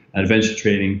do adventure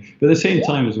training. But at the same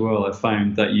time as well, I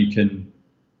found that you can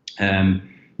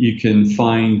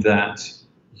find that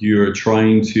you're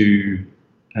trying to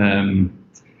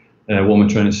what am I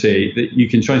trying to say? That you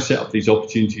can try and set up these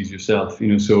opportunities yourself.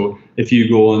 So if you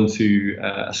go on to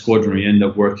a squadron where you end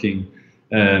up working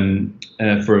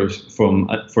for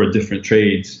a different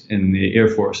trade in the Air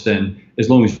Force, then as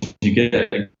long as you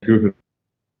get a group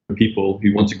of people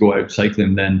who want to go out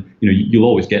cycling, then you'll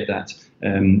always get that.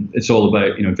 It's all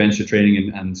about adventure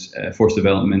training and force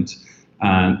development,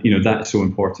 and that is so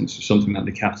important. So something that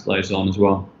they capitalise on as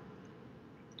well.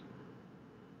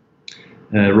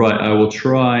 Right, I will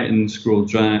try and scroll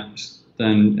down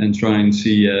and try and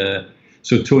see.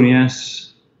 So Tony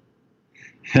S,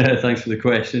 thanks for the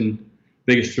question.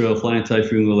 Biggest thrill, flying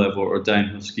Typhoon low level or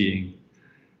downhill skiing?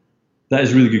 That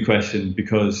is a really good question,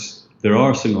 because there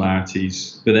are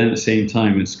similarities, but then at the same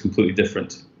time, it's completely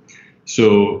different.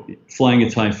 So flying a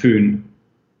Typhoon,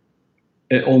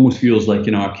 it almost feels like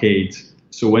an arcade.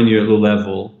 So when you're at low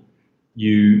level,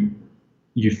 you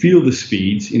feel the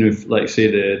speed, if, like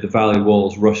say the valley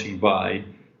walls rushing by,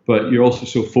 but you're also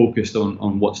so focused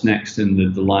on what's next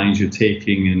and the lines you're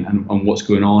taking and on what's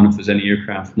going on, if there's any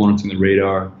aircraft monitoring the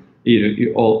radar,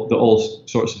 all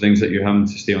sorts of things that you're having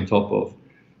to stay on top of.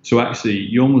 So actually,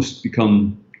 you almost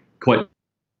become quite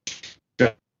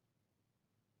focused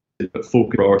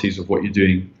priorities of what you're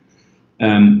doing.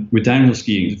 With downhill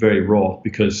skiing, it's very raw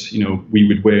because we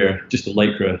would wear just a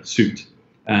Lycra suit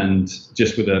and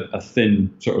just with a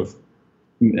thin sort of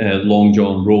long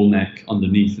john roll neck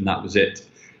underneath, and that was it.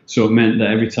 So it meant that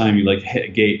every time you hit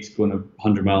a gate going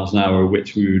 100 miles an hour,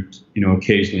 which we would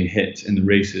occasionally hit in the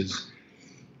races,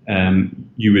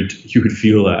 you would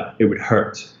feel that it would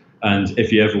hurt. And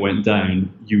if you ever went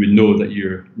down, you would know that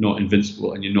you're not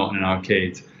invincible and you're not in an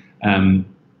arcade. And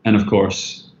of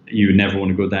course, you would never want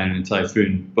to go down in a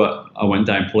Typhoon. But I went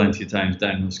down plenty of times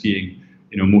downhill skiing.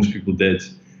 Most people did.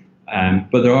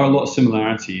 But there are a lot of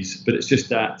similarities. But it's just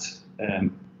that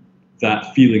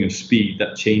that feeling of speed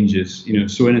that changes.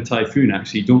 So in a Typhoon,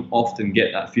 actually, you don't often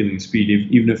get that feeling of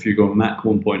speed, even if you're going Mach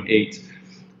 1.8.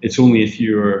 It's only if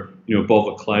you're above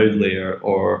a cloud layer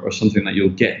or something that you'll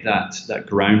get that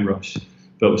ground rush.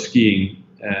 But with skiing,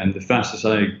 the fastest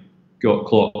I got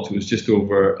clocked was just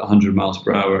over 100 miles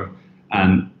per hour,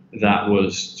 and that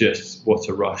was just what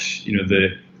a rush.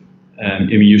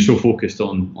 You're so focused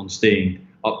on staying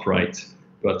upright,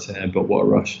 but what a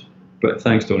rush. But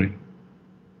thanks, Tony.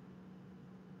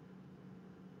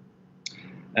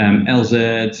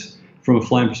 LZ, from a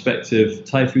flying perspective,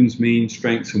 Typhoon's main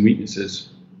strengths and weaknesses.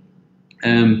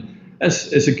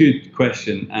 It's a good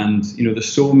question, and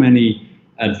there's so many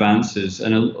advances,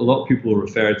 and a lot of people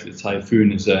refer to the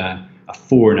Typhoon as a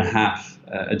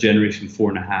 4.5, a generation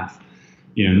 4.5.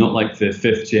 Not like the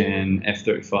 5th gen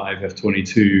F-35,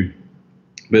 F-22,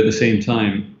 but at the same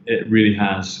time, it really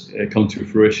has come to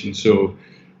fruition. So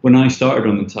when I started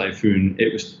on the Typhoon,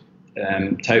 it was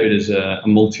touted as a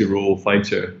multi-role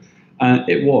fighter, and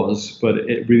it was, but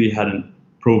it really hadn't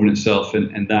proven itself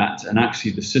in that, and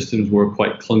actually the systems were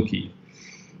quite clunky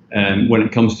when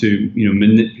it comes to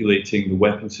manipulating the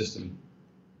weapon system.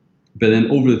 But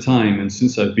then over the time, and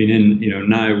since I've been in,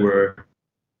 now we're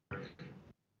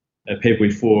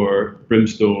Paveway 4,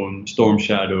 Brimstone, Storm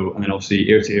Shadow, and then obviously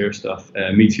air-to-air stuff,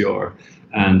 Meteor,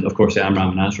 and of course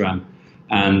AMRAAM and ASRAAM,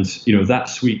 and that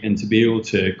suite, and to be able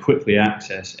to quickly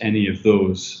access any of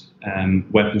those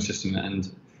weapon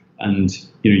systems and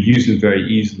use them very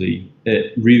easily.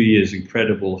 It really is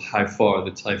incredible how far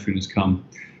the Typhoon has come.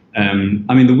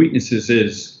 The weaknesses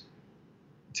is,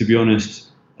 to be honest,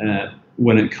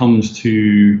 when it comes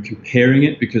to comparing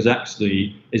it, because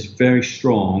actually it's very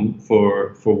strong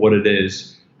for what it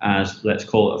is as, let's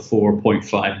call it a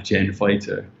 4.5 gen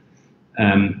fighter.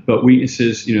 But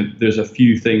weaknesses, there's a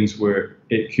few things where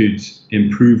it could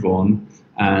improve on,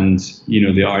 and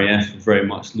the RAF are very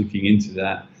much looking into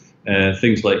that.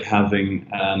 Things like having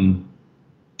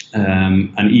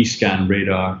an E-scan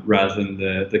radar rather than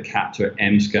the Captor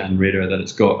M-scan radar that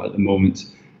it's got at the moment.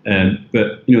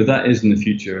 But that is in the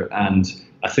future, and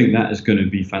I think that is going to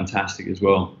be fantastic as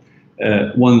well.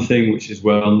 One thing which is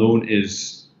well known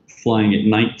is flying at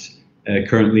night.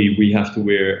 Currently, we have to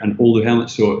wear an older helmet.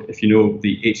 So if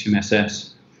the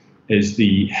HMSS is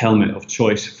the helmet of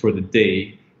choice for the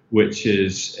day, which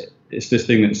is it's this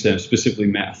thing that's specifically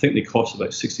met. I think they cost about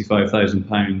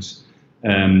 £65,000.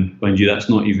 Mind you, that's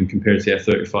not even compared to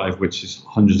F-35, which is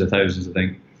hundreds of thousands, I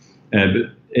think.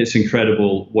 But it's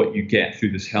incredible what you get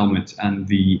through this helmet and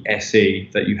the SA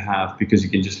that you have, because you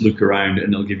can just look around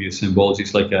and it'll give you the symbology.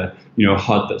 It's like a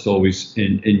HUD that's always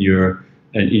in your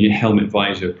helmet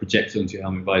visor, projected onto your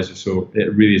helmet visor. So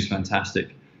it really is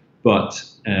fantastic. But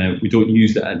we don't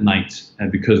use that at night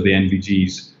because of the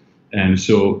NVGs.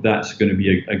 So that's going to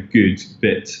be a good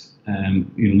bit,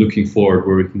 looking forward,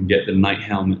 where we can get the night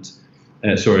helmet.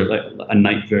 Like a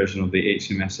night version of the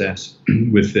HMSS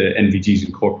with the NVGs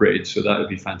incorporated. So that would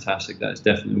be fantastic. That is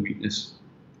definitely a weakness.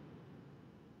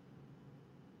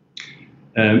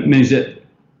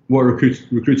 What are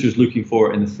recruiters looking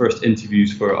for in the first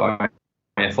interviews for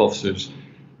RAF officers?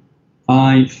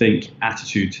 I think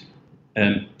attitude.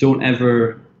 Don't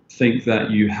ever think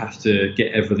that you have to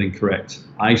get everything correct.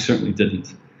 I certainly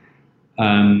didn't.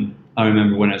 I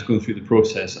remember when I was going through the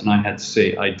process and I had to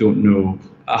say I don't know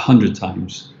 100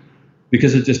 times,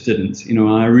 because I just didn't.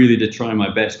 I really did try my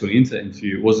best going into the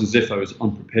interview. It wasn't as if I was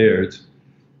unprepared,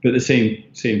 but at the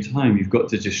same time, you've got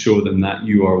to just show them that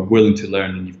you are willing to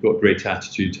learn and you've got great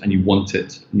attitude and you want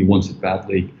it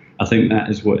badly. I think that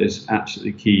is what is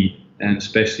absolutely key, and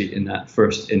especially in that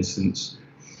first instance.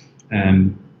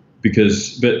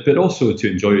 But also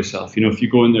to enjoy yourself. If you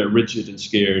go in there rigid and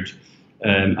scared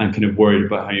and kind of worried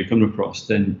about how you come across,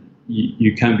 then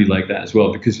you can be like that as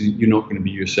well, because you're not going to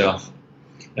be yourself.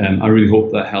 I really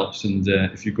hope that helps, and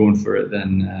if you're going for it,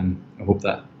 then I hope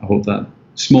that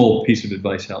small piece of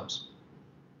advice helps.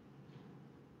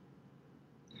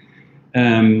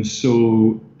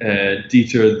 Dieter,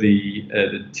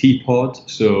 the T-Pod,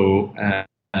 so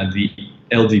the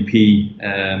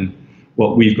LDP,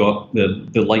 what we've got,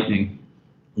 the Lightning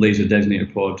laser detonator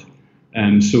pod.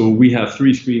 So we have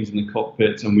 3 screens in the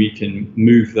cockpit, and we can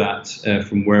move that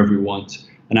from wherever we want.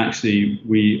 And actually,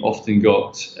 we often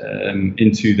got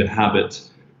into the habit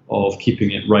of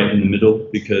keeping it right in the middle,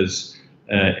 because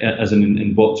as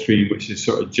in bot screen, which is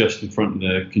sort of just in front of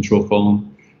the control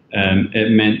column,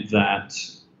 it meant that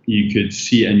you could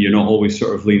see it and you're not always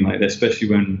sort of leaning like this, especially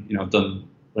when, I've done,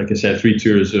 like I said, 3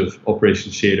 tours of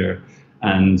Operation Shader.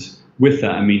 And with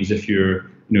that, it means if you're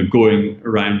going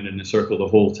around in a circle the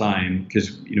whole time,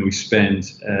 because we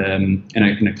spend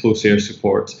in a close air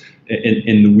support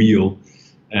in the wheel,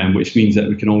 which means that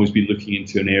we can always be looking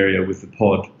into an area with the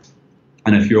pod,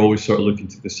 and if you're always sort of looking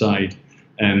to the side,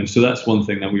 so that's one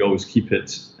thing that we always keep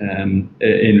it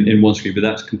in one screen. But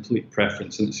that's complete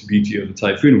preference, and it's the beauty of the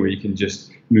Typhoon, where you can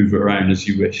just move it around as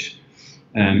you wish.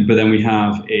 But then we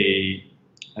have a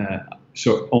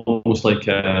sort of almost like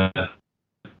a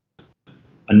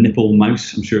nipple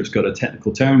mouse. I'm sure it's got a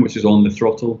technical term, which is on the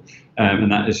throttle,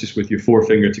 and that is just with your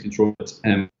forefinger to control it.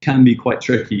 Can be quite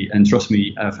tricky, and trust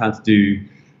me, I've had to do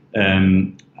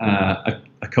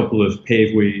a couple of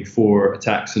Paveway 4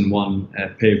 attacks and one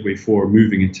Paveway 4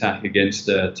 moving attack against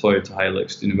Toyota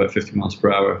Hilux doing about 50 miles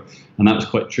per hour, and that was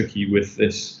quite tricky with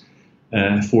this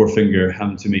forefinger,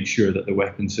 having to make sure that the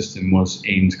weapon system was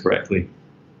aimed correctly.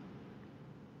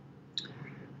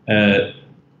 Here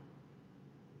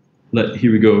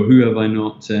we go. Who have I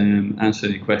not answered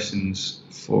any questions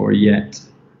for yet?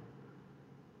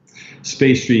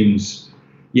 Space Streams.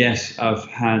 Yes, I've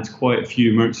had quite a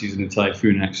few emergencies in the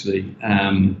Typhoon, actually,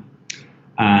 and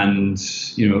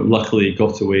luckily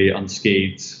got away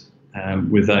unscathed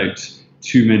without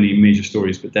too many major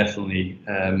stories, but definitely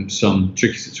some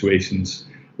tricky situations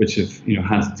which have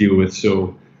had to deal with.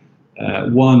 So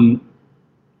one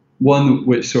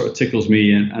which sort of tickles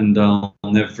me, and I'll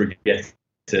never forget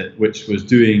it, which was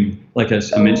doing, like I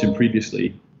mentioned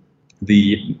previously,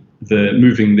 the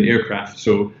moving the aircraft,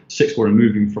 so Sixth were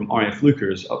moving from RAF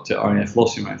Lookers up to RAF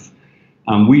Lossiemouth,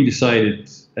 and we decided,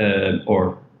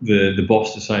 or the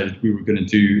boss decided, we were going to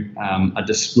do a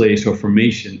display, so a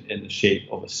formation in the shape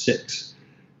of a 6,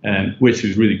 which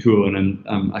was really cool, and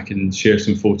I can share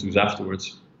some photos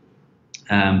afterwards.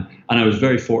 And I was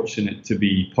very fortunate to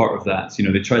be part of that.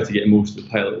 They tried to get most of the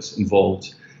pilots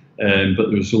involved, but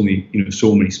there was only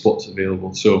so many spots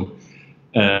available. So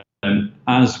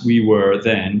as we were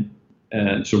then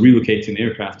relocating the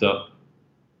aircraft up,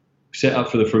 set up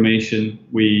for the formation,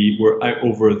 we were out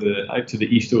to the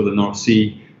east over the North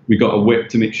Sea. We got a whip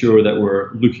to make sure that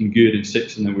we're looking good in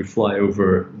 6, and then we fly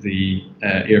over the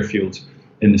airfield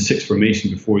in the 6 formation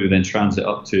before we then transit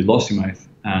up to Lossiemouth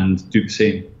and do the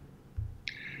same.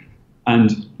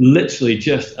 And literally,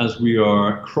 just as we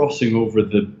are crossing over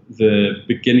the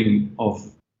beginning of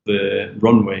the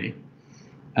runway,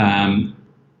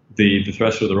 the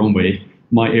threshold of the runway,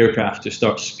 my aircraft just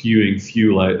starts spewing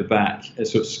fuel out the back.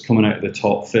 So it's coming out of the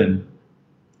top fin,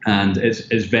 and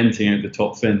it's venting out the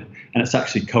top fin, and it's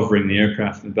actually covering the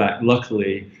aircraft in the back.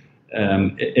 Luckily,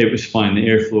 it was fine. The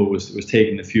airflow was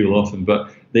taking the fuel off them,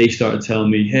 but they started telling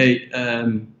me, hey,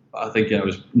 I think I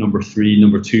was number 3,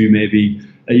 number 2 maybe,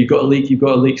 you've got a leak.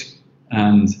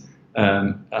 And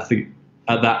I think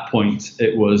at that point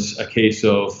it was a case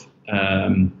of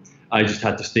I just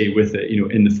had to stay with it,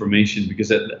 in the formation,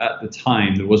 because at the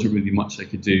time there wasn't really much I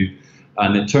could do,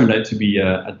 and it turned out to be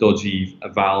a dodgy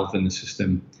valve in the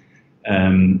system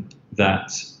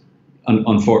that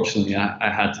unfortunately I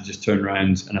had to just turn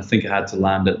around, and I think I had to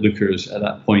land at Lookers at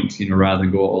that point, rather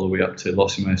than go all the way up to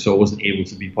Lossiemouth. So I wasn't able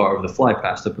to be part of the fly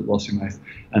past up at Lossiemouth,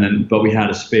 but we had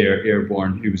a spare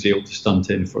airborne who was able to stunt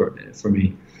in for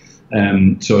me.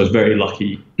 So I was very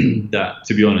lucky that,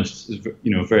 to be honest,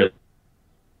 very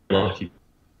lucky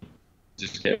to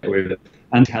just get away with it.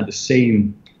 And had the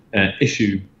same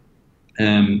issue.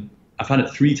 I've had it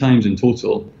 3 times in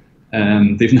total.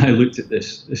 They've now looked at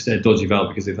this dodgy valve,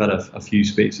 because they've had a few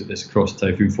spates of this across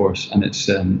the Typhoon Force, and it's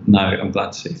now, I'm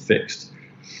glad to say, fixed.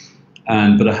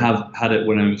 But I have had it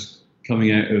when I was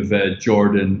coming out of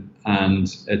Jordan and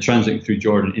transiting through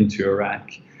Jordan into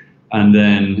Iraq, and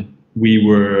then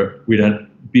we'd had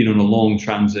been on a long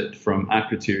transit from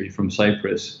Akrotiri from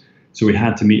Cyprus, so we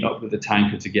had to meet up with the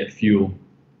tanker to get fuel,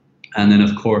 and then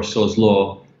of course Sod's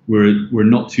Law, we're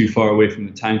not too far away from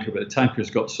the tanker, but the tanker's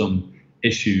got some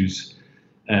issues,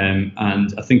 and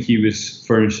I think he was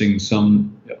furnishing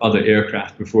some other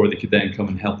aircraft before they could then come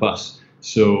and help us.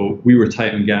 So we were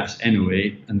tight on gas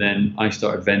anyway, and then I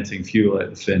started venting fuel out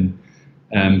the fin.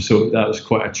 So that was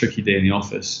quite a tricky day in the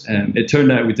office. It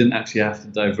turned out we didn't actually have to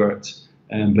divert,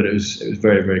 but it was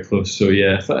very, very close. So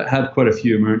yeah, I had quite a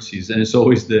few emergencies, and it's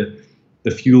always the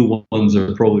fuel ones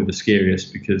are probably the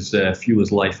scariest, because fuel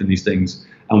is life in these things.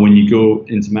 And when you go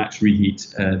into max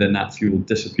reheat, then that fuel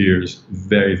disappears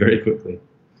very, very quickly.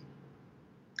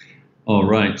 All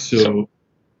right, so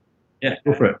yeah,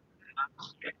 go for it.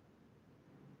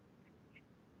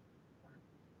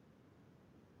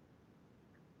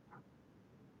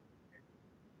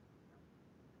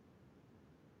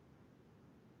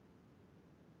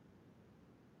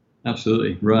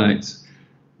 Absolutely. Right.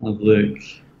 Have a look.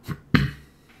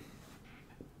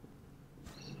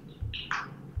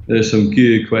 There's some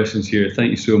good questions here. Thank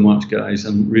you so much, guys.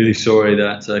 I'm really sorry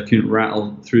that I couldn't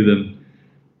rattle through them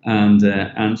and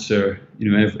answer,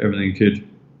 everything I could.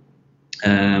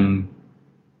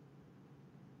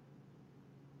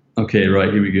 Okay,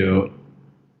 right, here we go.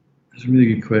 That's a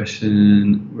really good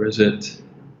question. Where is it?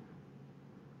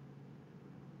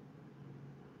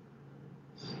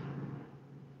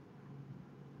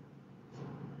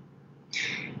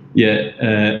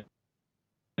 Yeah.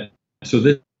 So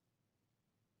this,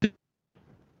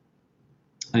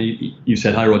 you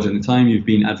said, hi Roger, in the time you've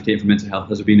been advocating for mental health,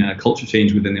 has there been a culture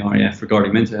change within the RAF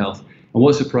regarding mental health? And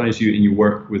what surprised you in your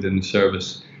work within the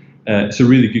service? It's a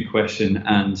really good question,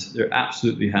 and there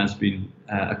absolutely has been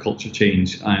a culture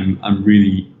change. I'm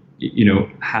really,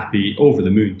 happy, over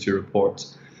the moon to report.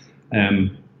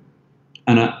 And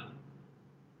what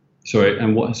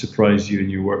has surprised you in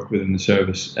your work within the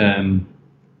service?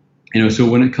 So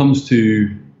when it comes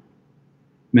to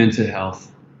mental health,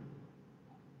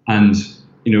 and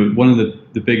one of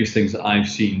the biggest things that I've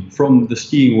seen from the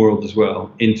skiing world as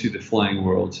well into the flying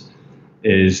world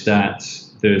is that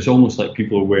there's almost like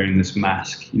people are wearing this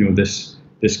mask, this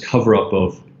cover up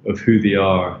of who they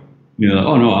are. Like,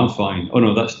 oh no, I'm fine. Oh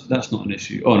no, that's not an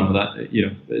issue. Oh no, that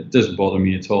it doesn't bother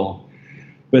me at all.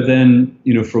 But then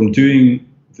from doing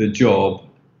the job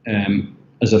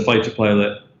as a fighter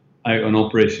pilot out on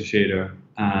Operation Shader,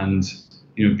 and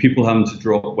people having to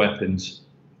drop weapons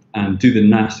and do the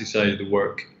nasty side of the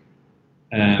work,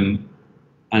 and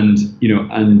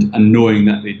knowing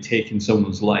that they'd taken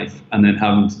someone's life and then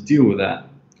having to deal with that,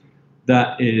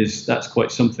 that's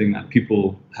quite something that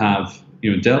people have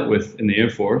dealt with in the Air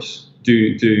Force,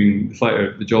 doing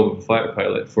the job of a fighter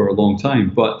pilot for a long time.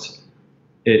 But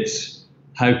it's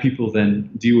how people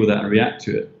then deal with that and react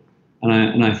to it,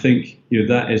 and I think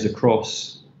that is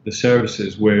across the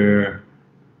services where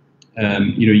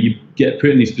you get put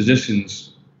in these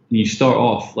positions and you start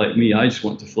off like me. I just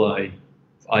want to fly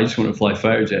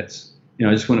fighter jets.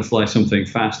 I just want to fly something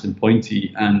fast and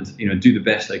pointy and do the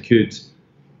best I could.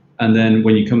 And then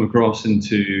when you come across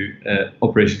into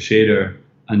Operation Shader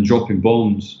and dropping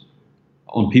bombs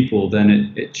on people,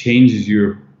 then it changes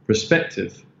your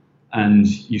perspective, and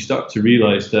you start to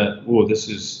realize that, this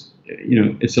is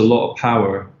it's a lot of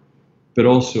power, but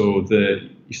also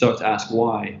you start to ask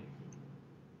why.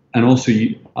 And also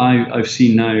I've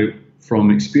seen now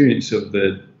from experience of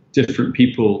the different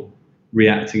people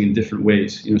reacting in different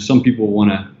ways. Some people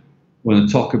want to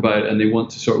talk about it, and they want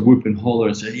to sort of whoop and holler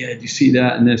and say, yeah, do you see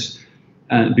that and this?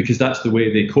 And because that's the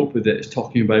way they cope with it, is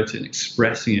talking about it and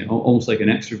expressing it almost like an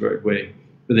extrovert way.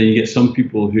 But then you get some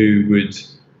people who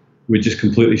would just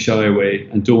completely shy away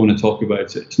and don't want to talk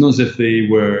about it. It's not as if they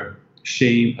were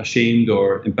ashamed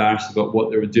or embarrassed about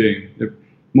what they were doing. They're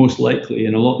most likely,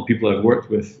 and a lot of the people I've worked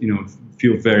with,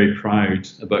 feel very proud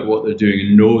about what they're doing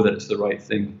and know that it's the right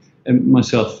thing. And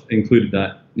myself included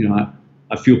that.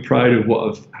 I feel proud of what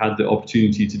I've had the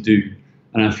opportunity to do,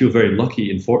 and I feel very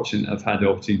lucky and fortunate I've had the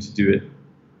opportunity to do it.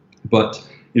 But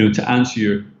to answer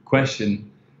your question,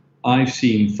 I've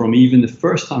seen from even the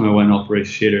first time I went on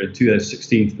Operation Shader in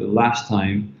 2016 to the last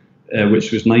time,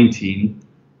 which was 19,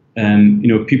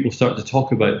 people start to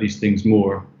talk about these things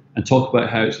more and talk about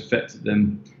how it's affected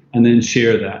them, and then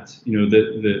share that,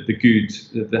 the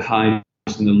good, the highs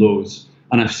and the lows.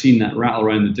 And I've seen that rattle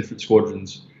around the different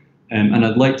squadrons. And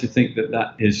I'd like to think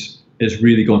that is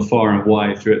really gone far and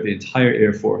wide throughout the entire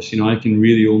Air Force. I can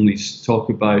really only talk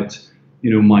about,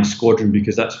 my squadron,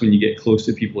 because that's when you get close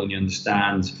to people and you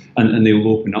understand, and they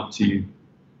will open up to you.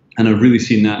 And I've really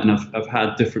seen that, and I've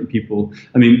had different people.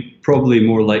 I mean, probably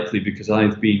more likely because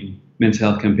I've been mental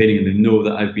health campaigning, and they know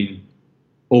that I've been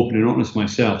open and honest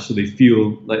myself, so they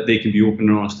feel like they can be open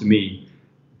and honest to me.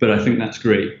 But I think that's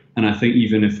great, and I think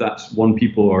even if that's one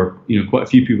people, or quite a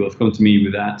few people have come to me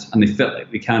with that, and they felt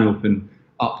like they can open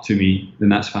up to me, then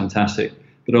that's fantastic.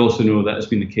 But I also know that has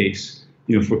been the case,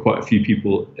 for quite a few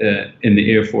people in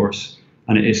the Air Force,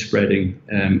 and it is spreading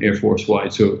Air Force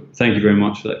wide. So thank you very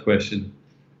much for that question.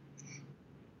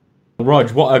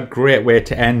 Rog, what a great way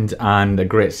to end, and a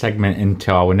great segment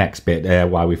into our next bit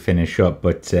while we finish up.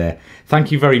 But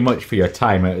thank you very much for your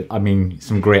time. I mean,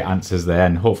 some great answers there,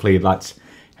 and hopefully that's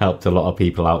helped a lot of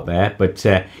people out there. But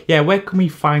where can we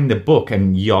find the book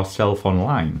and yourself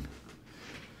online?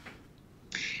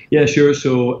 Yeah, sure.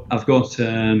 So I've got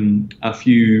a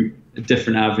few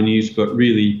different avenues, but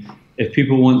really, if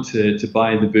people want to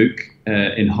buy the book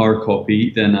in hard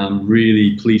copy, then I'm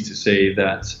really pleased to say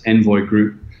that Envoy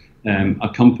Group, a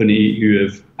company who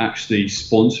have actually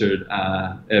sponsored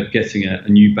getting a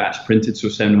new batch printed, so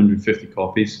 750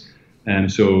 copies.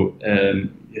 So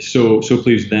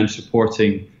pleased with them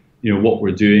supporting, what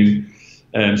we're doing.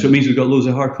 So it means we've got loads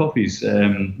of hard copies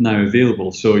now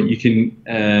available. So you can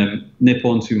nip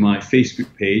onto my Facebook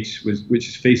page, which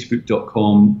is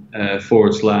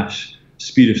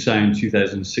facebook.com/Speed of Sound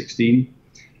 2016.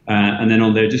 And then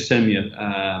on there, just send me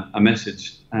a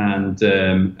message, and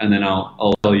then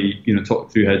I'll tell you,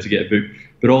 talk through how to get a book.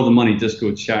 But all the money does go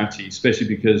to charity, especially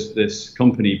because this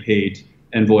company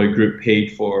Envoy Group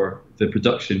paid for the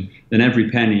production. Then every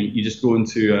penny, you just go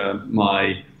into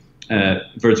my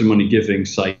Virgin Money Giving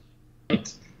site,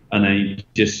 and then you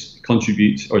just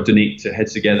contribute or donate to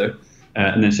Heads Together,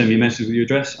 and then send me a message with your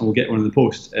address, and we'll get one in the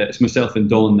post. It's myself and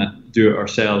Dawn that do it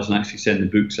ourselves and actually send the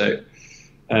books out.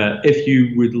 If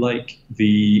you would like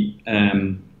the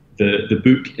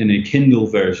book in a Kindle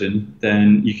version,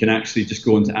 then you can actually just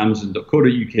go into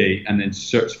Amazon.co.uk and then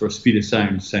search for Speed of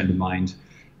Sound, Sound of Mind,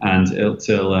 and it'll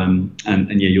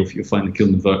you'll find the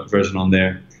Kindle version on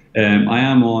there. I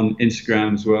am on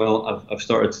Instagram as well. I've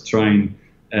started to try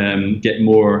and get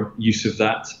more use of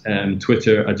that.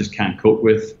 Twitter, I just can't cope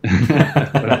with.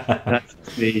 That's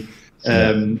me.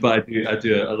 But I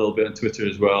do a little bit on Twitter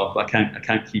as well. But I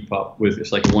can't keep up with.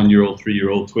 It's like a 1-year-old,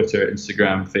 3-year-old Twitter,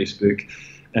 Instagram, Facebook.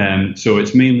 So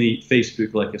it's mainly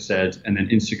Facebook, like I said, and then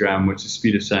Instagram, which is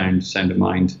Speed of Sound, Sound of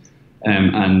Mind.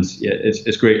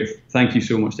 It's great. Thank you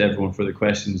so much to everyone for the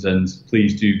questions, and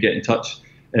please do get in touch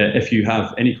if you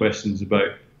have any questions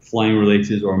about flying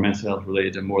related or mental health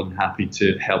related. I'm more than happy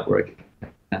to help where I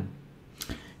can.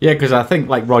 Yeah, because I think,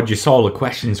 like, Rod, you saw all the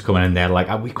questions coming in there. Like,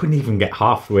 we couldn't even get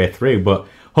halfway through, but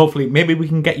hopefully maybe we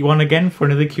can get you on again for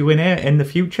another Q&A in the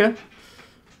future.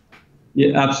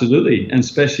 Yeah, absolutely, and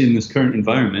especially in this current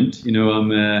environment.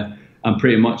 I'm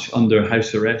pretty much under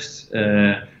house arrest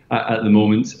at the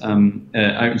moment. I'm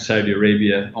out in Saudi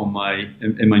Arabia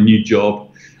in my new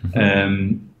job.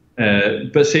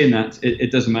 But saying that,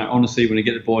 it doesn't matter. Honestly, when I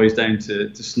get the boys down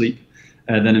to sleep,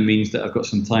 then it means that I've got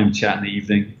some time to chat in the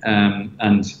evening,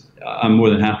 and I'm more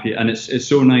than happy. And it's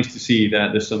so nice to see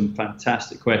that there's some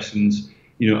fantastic questions,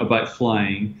 about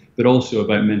flying, but also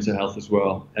about mental health as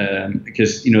well.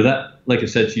 Because that, like I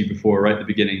said to you before, right at the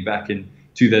beginning, back in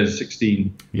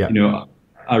 2016,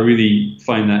 I really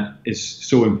find that is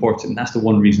so important. And that's the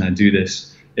one reason I do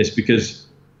this. Is because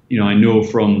I know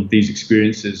from these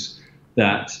experiences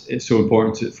that it's so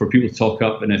important for people to talk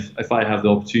up, and if I have the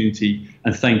opportunity,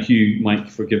 and thank you, Mike,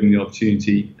 for giving me the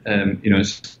opportunity,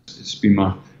 it's been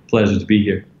my pleasure to be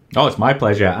here. Oh, it's my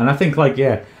pleasure. And I think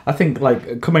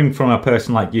coming from a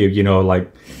person like you,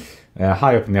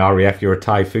 high up in the RAF, you're a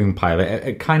Typhoon pilot,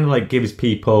 it kind of like gives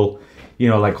people,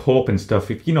 hope and stuff.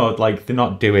 If, they're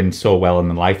not doing so well in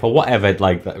their life or whatever,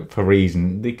 for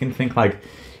reason, they can think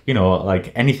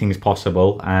anything's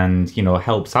possible, and,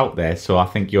 help's out there. So I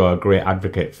think you're a great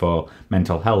advocate for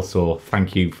mental health. So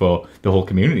thank you for the whole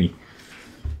community.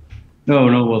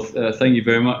 No, well, thank you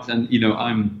very much. And,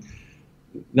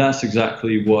 that's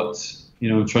exactly what,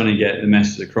 I'm trying to get the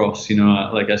message across.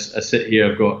 I sit here,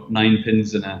 I've got 9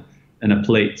 pins and a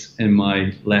plate in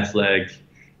my left leg,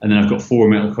 and then I've got 4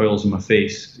 metal coils in my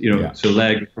face, So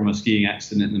leg from a skiing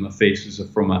accident, and my face was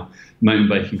from a mountain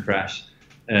biking crash.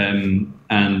 And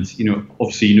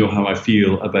obviously how I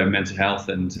feel about mental health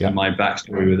and my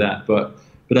backstory with that. But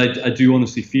I do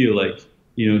honestly feel like,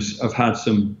 I've had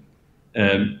some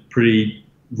pretty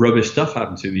rubbish stuff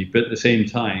happen to me, but at the same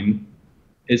time,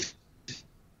 it's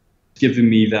given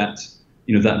me that,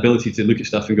 that ability to look at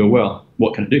stuff and go, well,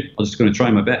 what can I do? I'm just going to try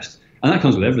my best. And that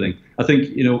comes with everything. I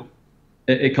think,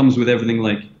 it comes with everything,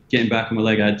 like getting back on my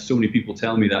leg. I had so many people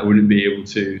tell me that I wouldn't be able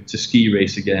to ski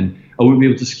race again. I wouldn't be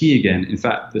able to ski again. In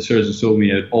fact, the surgeons told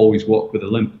me I'd always walk with a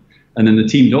limp. And then the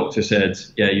team doctor said,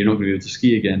 yeah, you're not going to be able to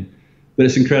ski again. But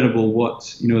it's incredible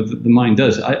what, you know, the mind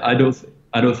does. I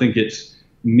don't think it's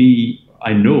me.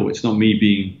 I know it's not me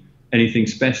being anything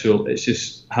special. It's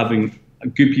just having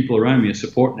good people around me, a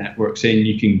support network saying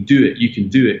you can do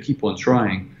it, keep on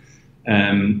trying.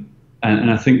 And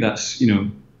I think that's, you know,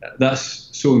 that's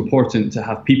so important to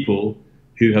have people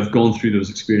who have gone through those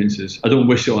experiences. I don't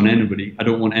wish it on anybody. I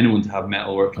don't want anyone to have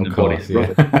metalwork in their body.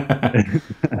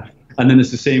 Yeah. And then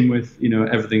it's the same with, you know,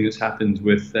 everything that's happened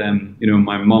with, you know,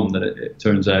 my mum, that it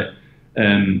turns out,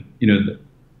 you know,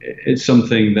 it's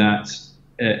something that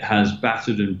it has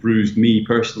battered and bruised me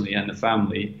personally and the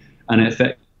family, and it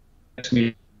affects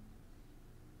me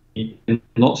in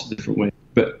lots of different ways.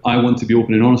 But I want to be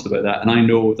open and honest about that, and I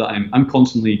know that I'm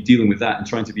constantly dealing with that and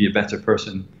trying to be a better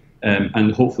person,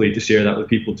 and hopefully to share that with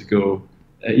people to go,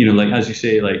 you know, like as you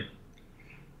say, like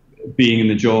being in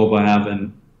the job I have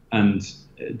and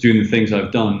doing the things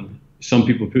I've done. Some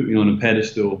people put me on a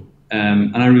pedestal,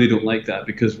 and I really don't like that,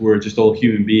 because we're just all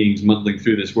human beings muddling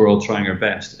through this world, trying our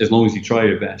best. As long as you try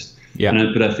your best. Yeah.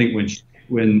 But I think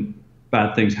when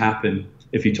bad things happen,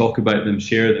 if you talk about them,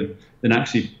 share them, then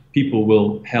actually people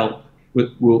will help.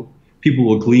 People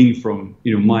will glean from,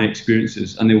 you know, my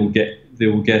experiences, and they will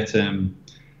get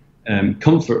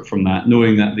comfort from that,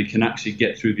 knowing that they can actually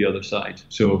get through the other side.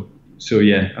 So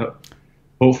yeah.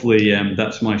 Hopefully,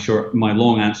 that's my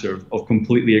long answer of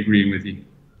completely agreeing with you.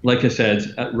 Like I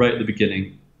said right at the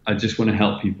beginning, I just want to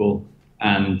help people,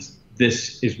 and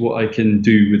this is what I can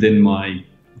do within my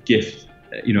gift,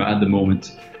 you know, at the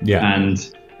moment. Yeah.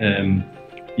 And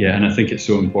and I think it's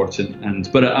so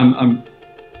important. But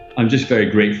I'm just very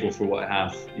grateful for what I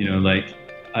have. You know, like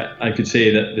I could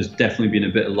say that there's definitely been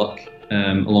a bit of luck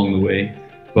along the way,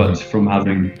 but from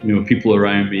having, you know, people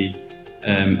around me.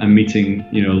 And meeting,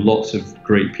 you know, lots of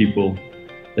great people,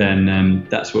 then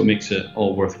that's what makes it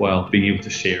all worthwhile, being able to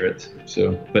share it.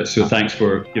 So thanks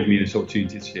for giving me this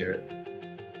opportunity to share it.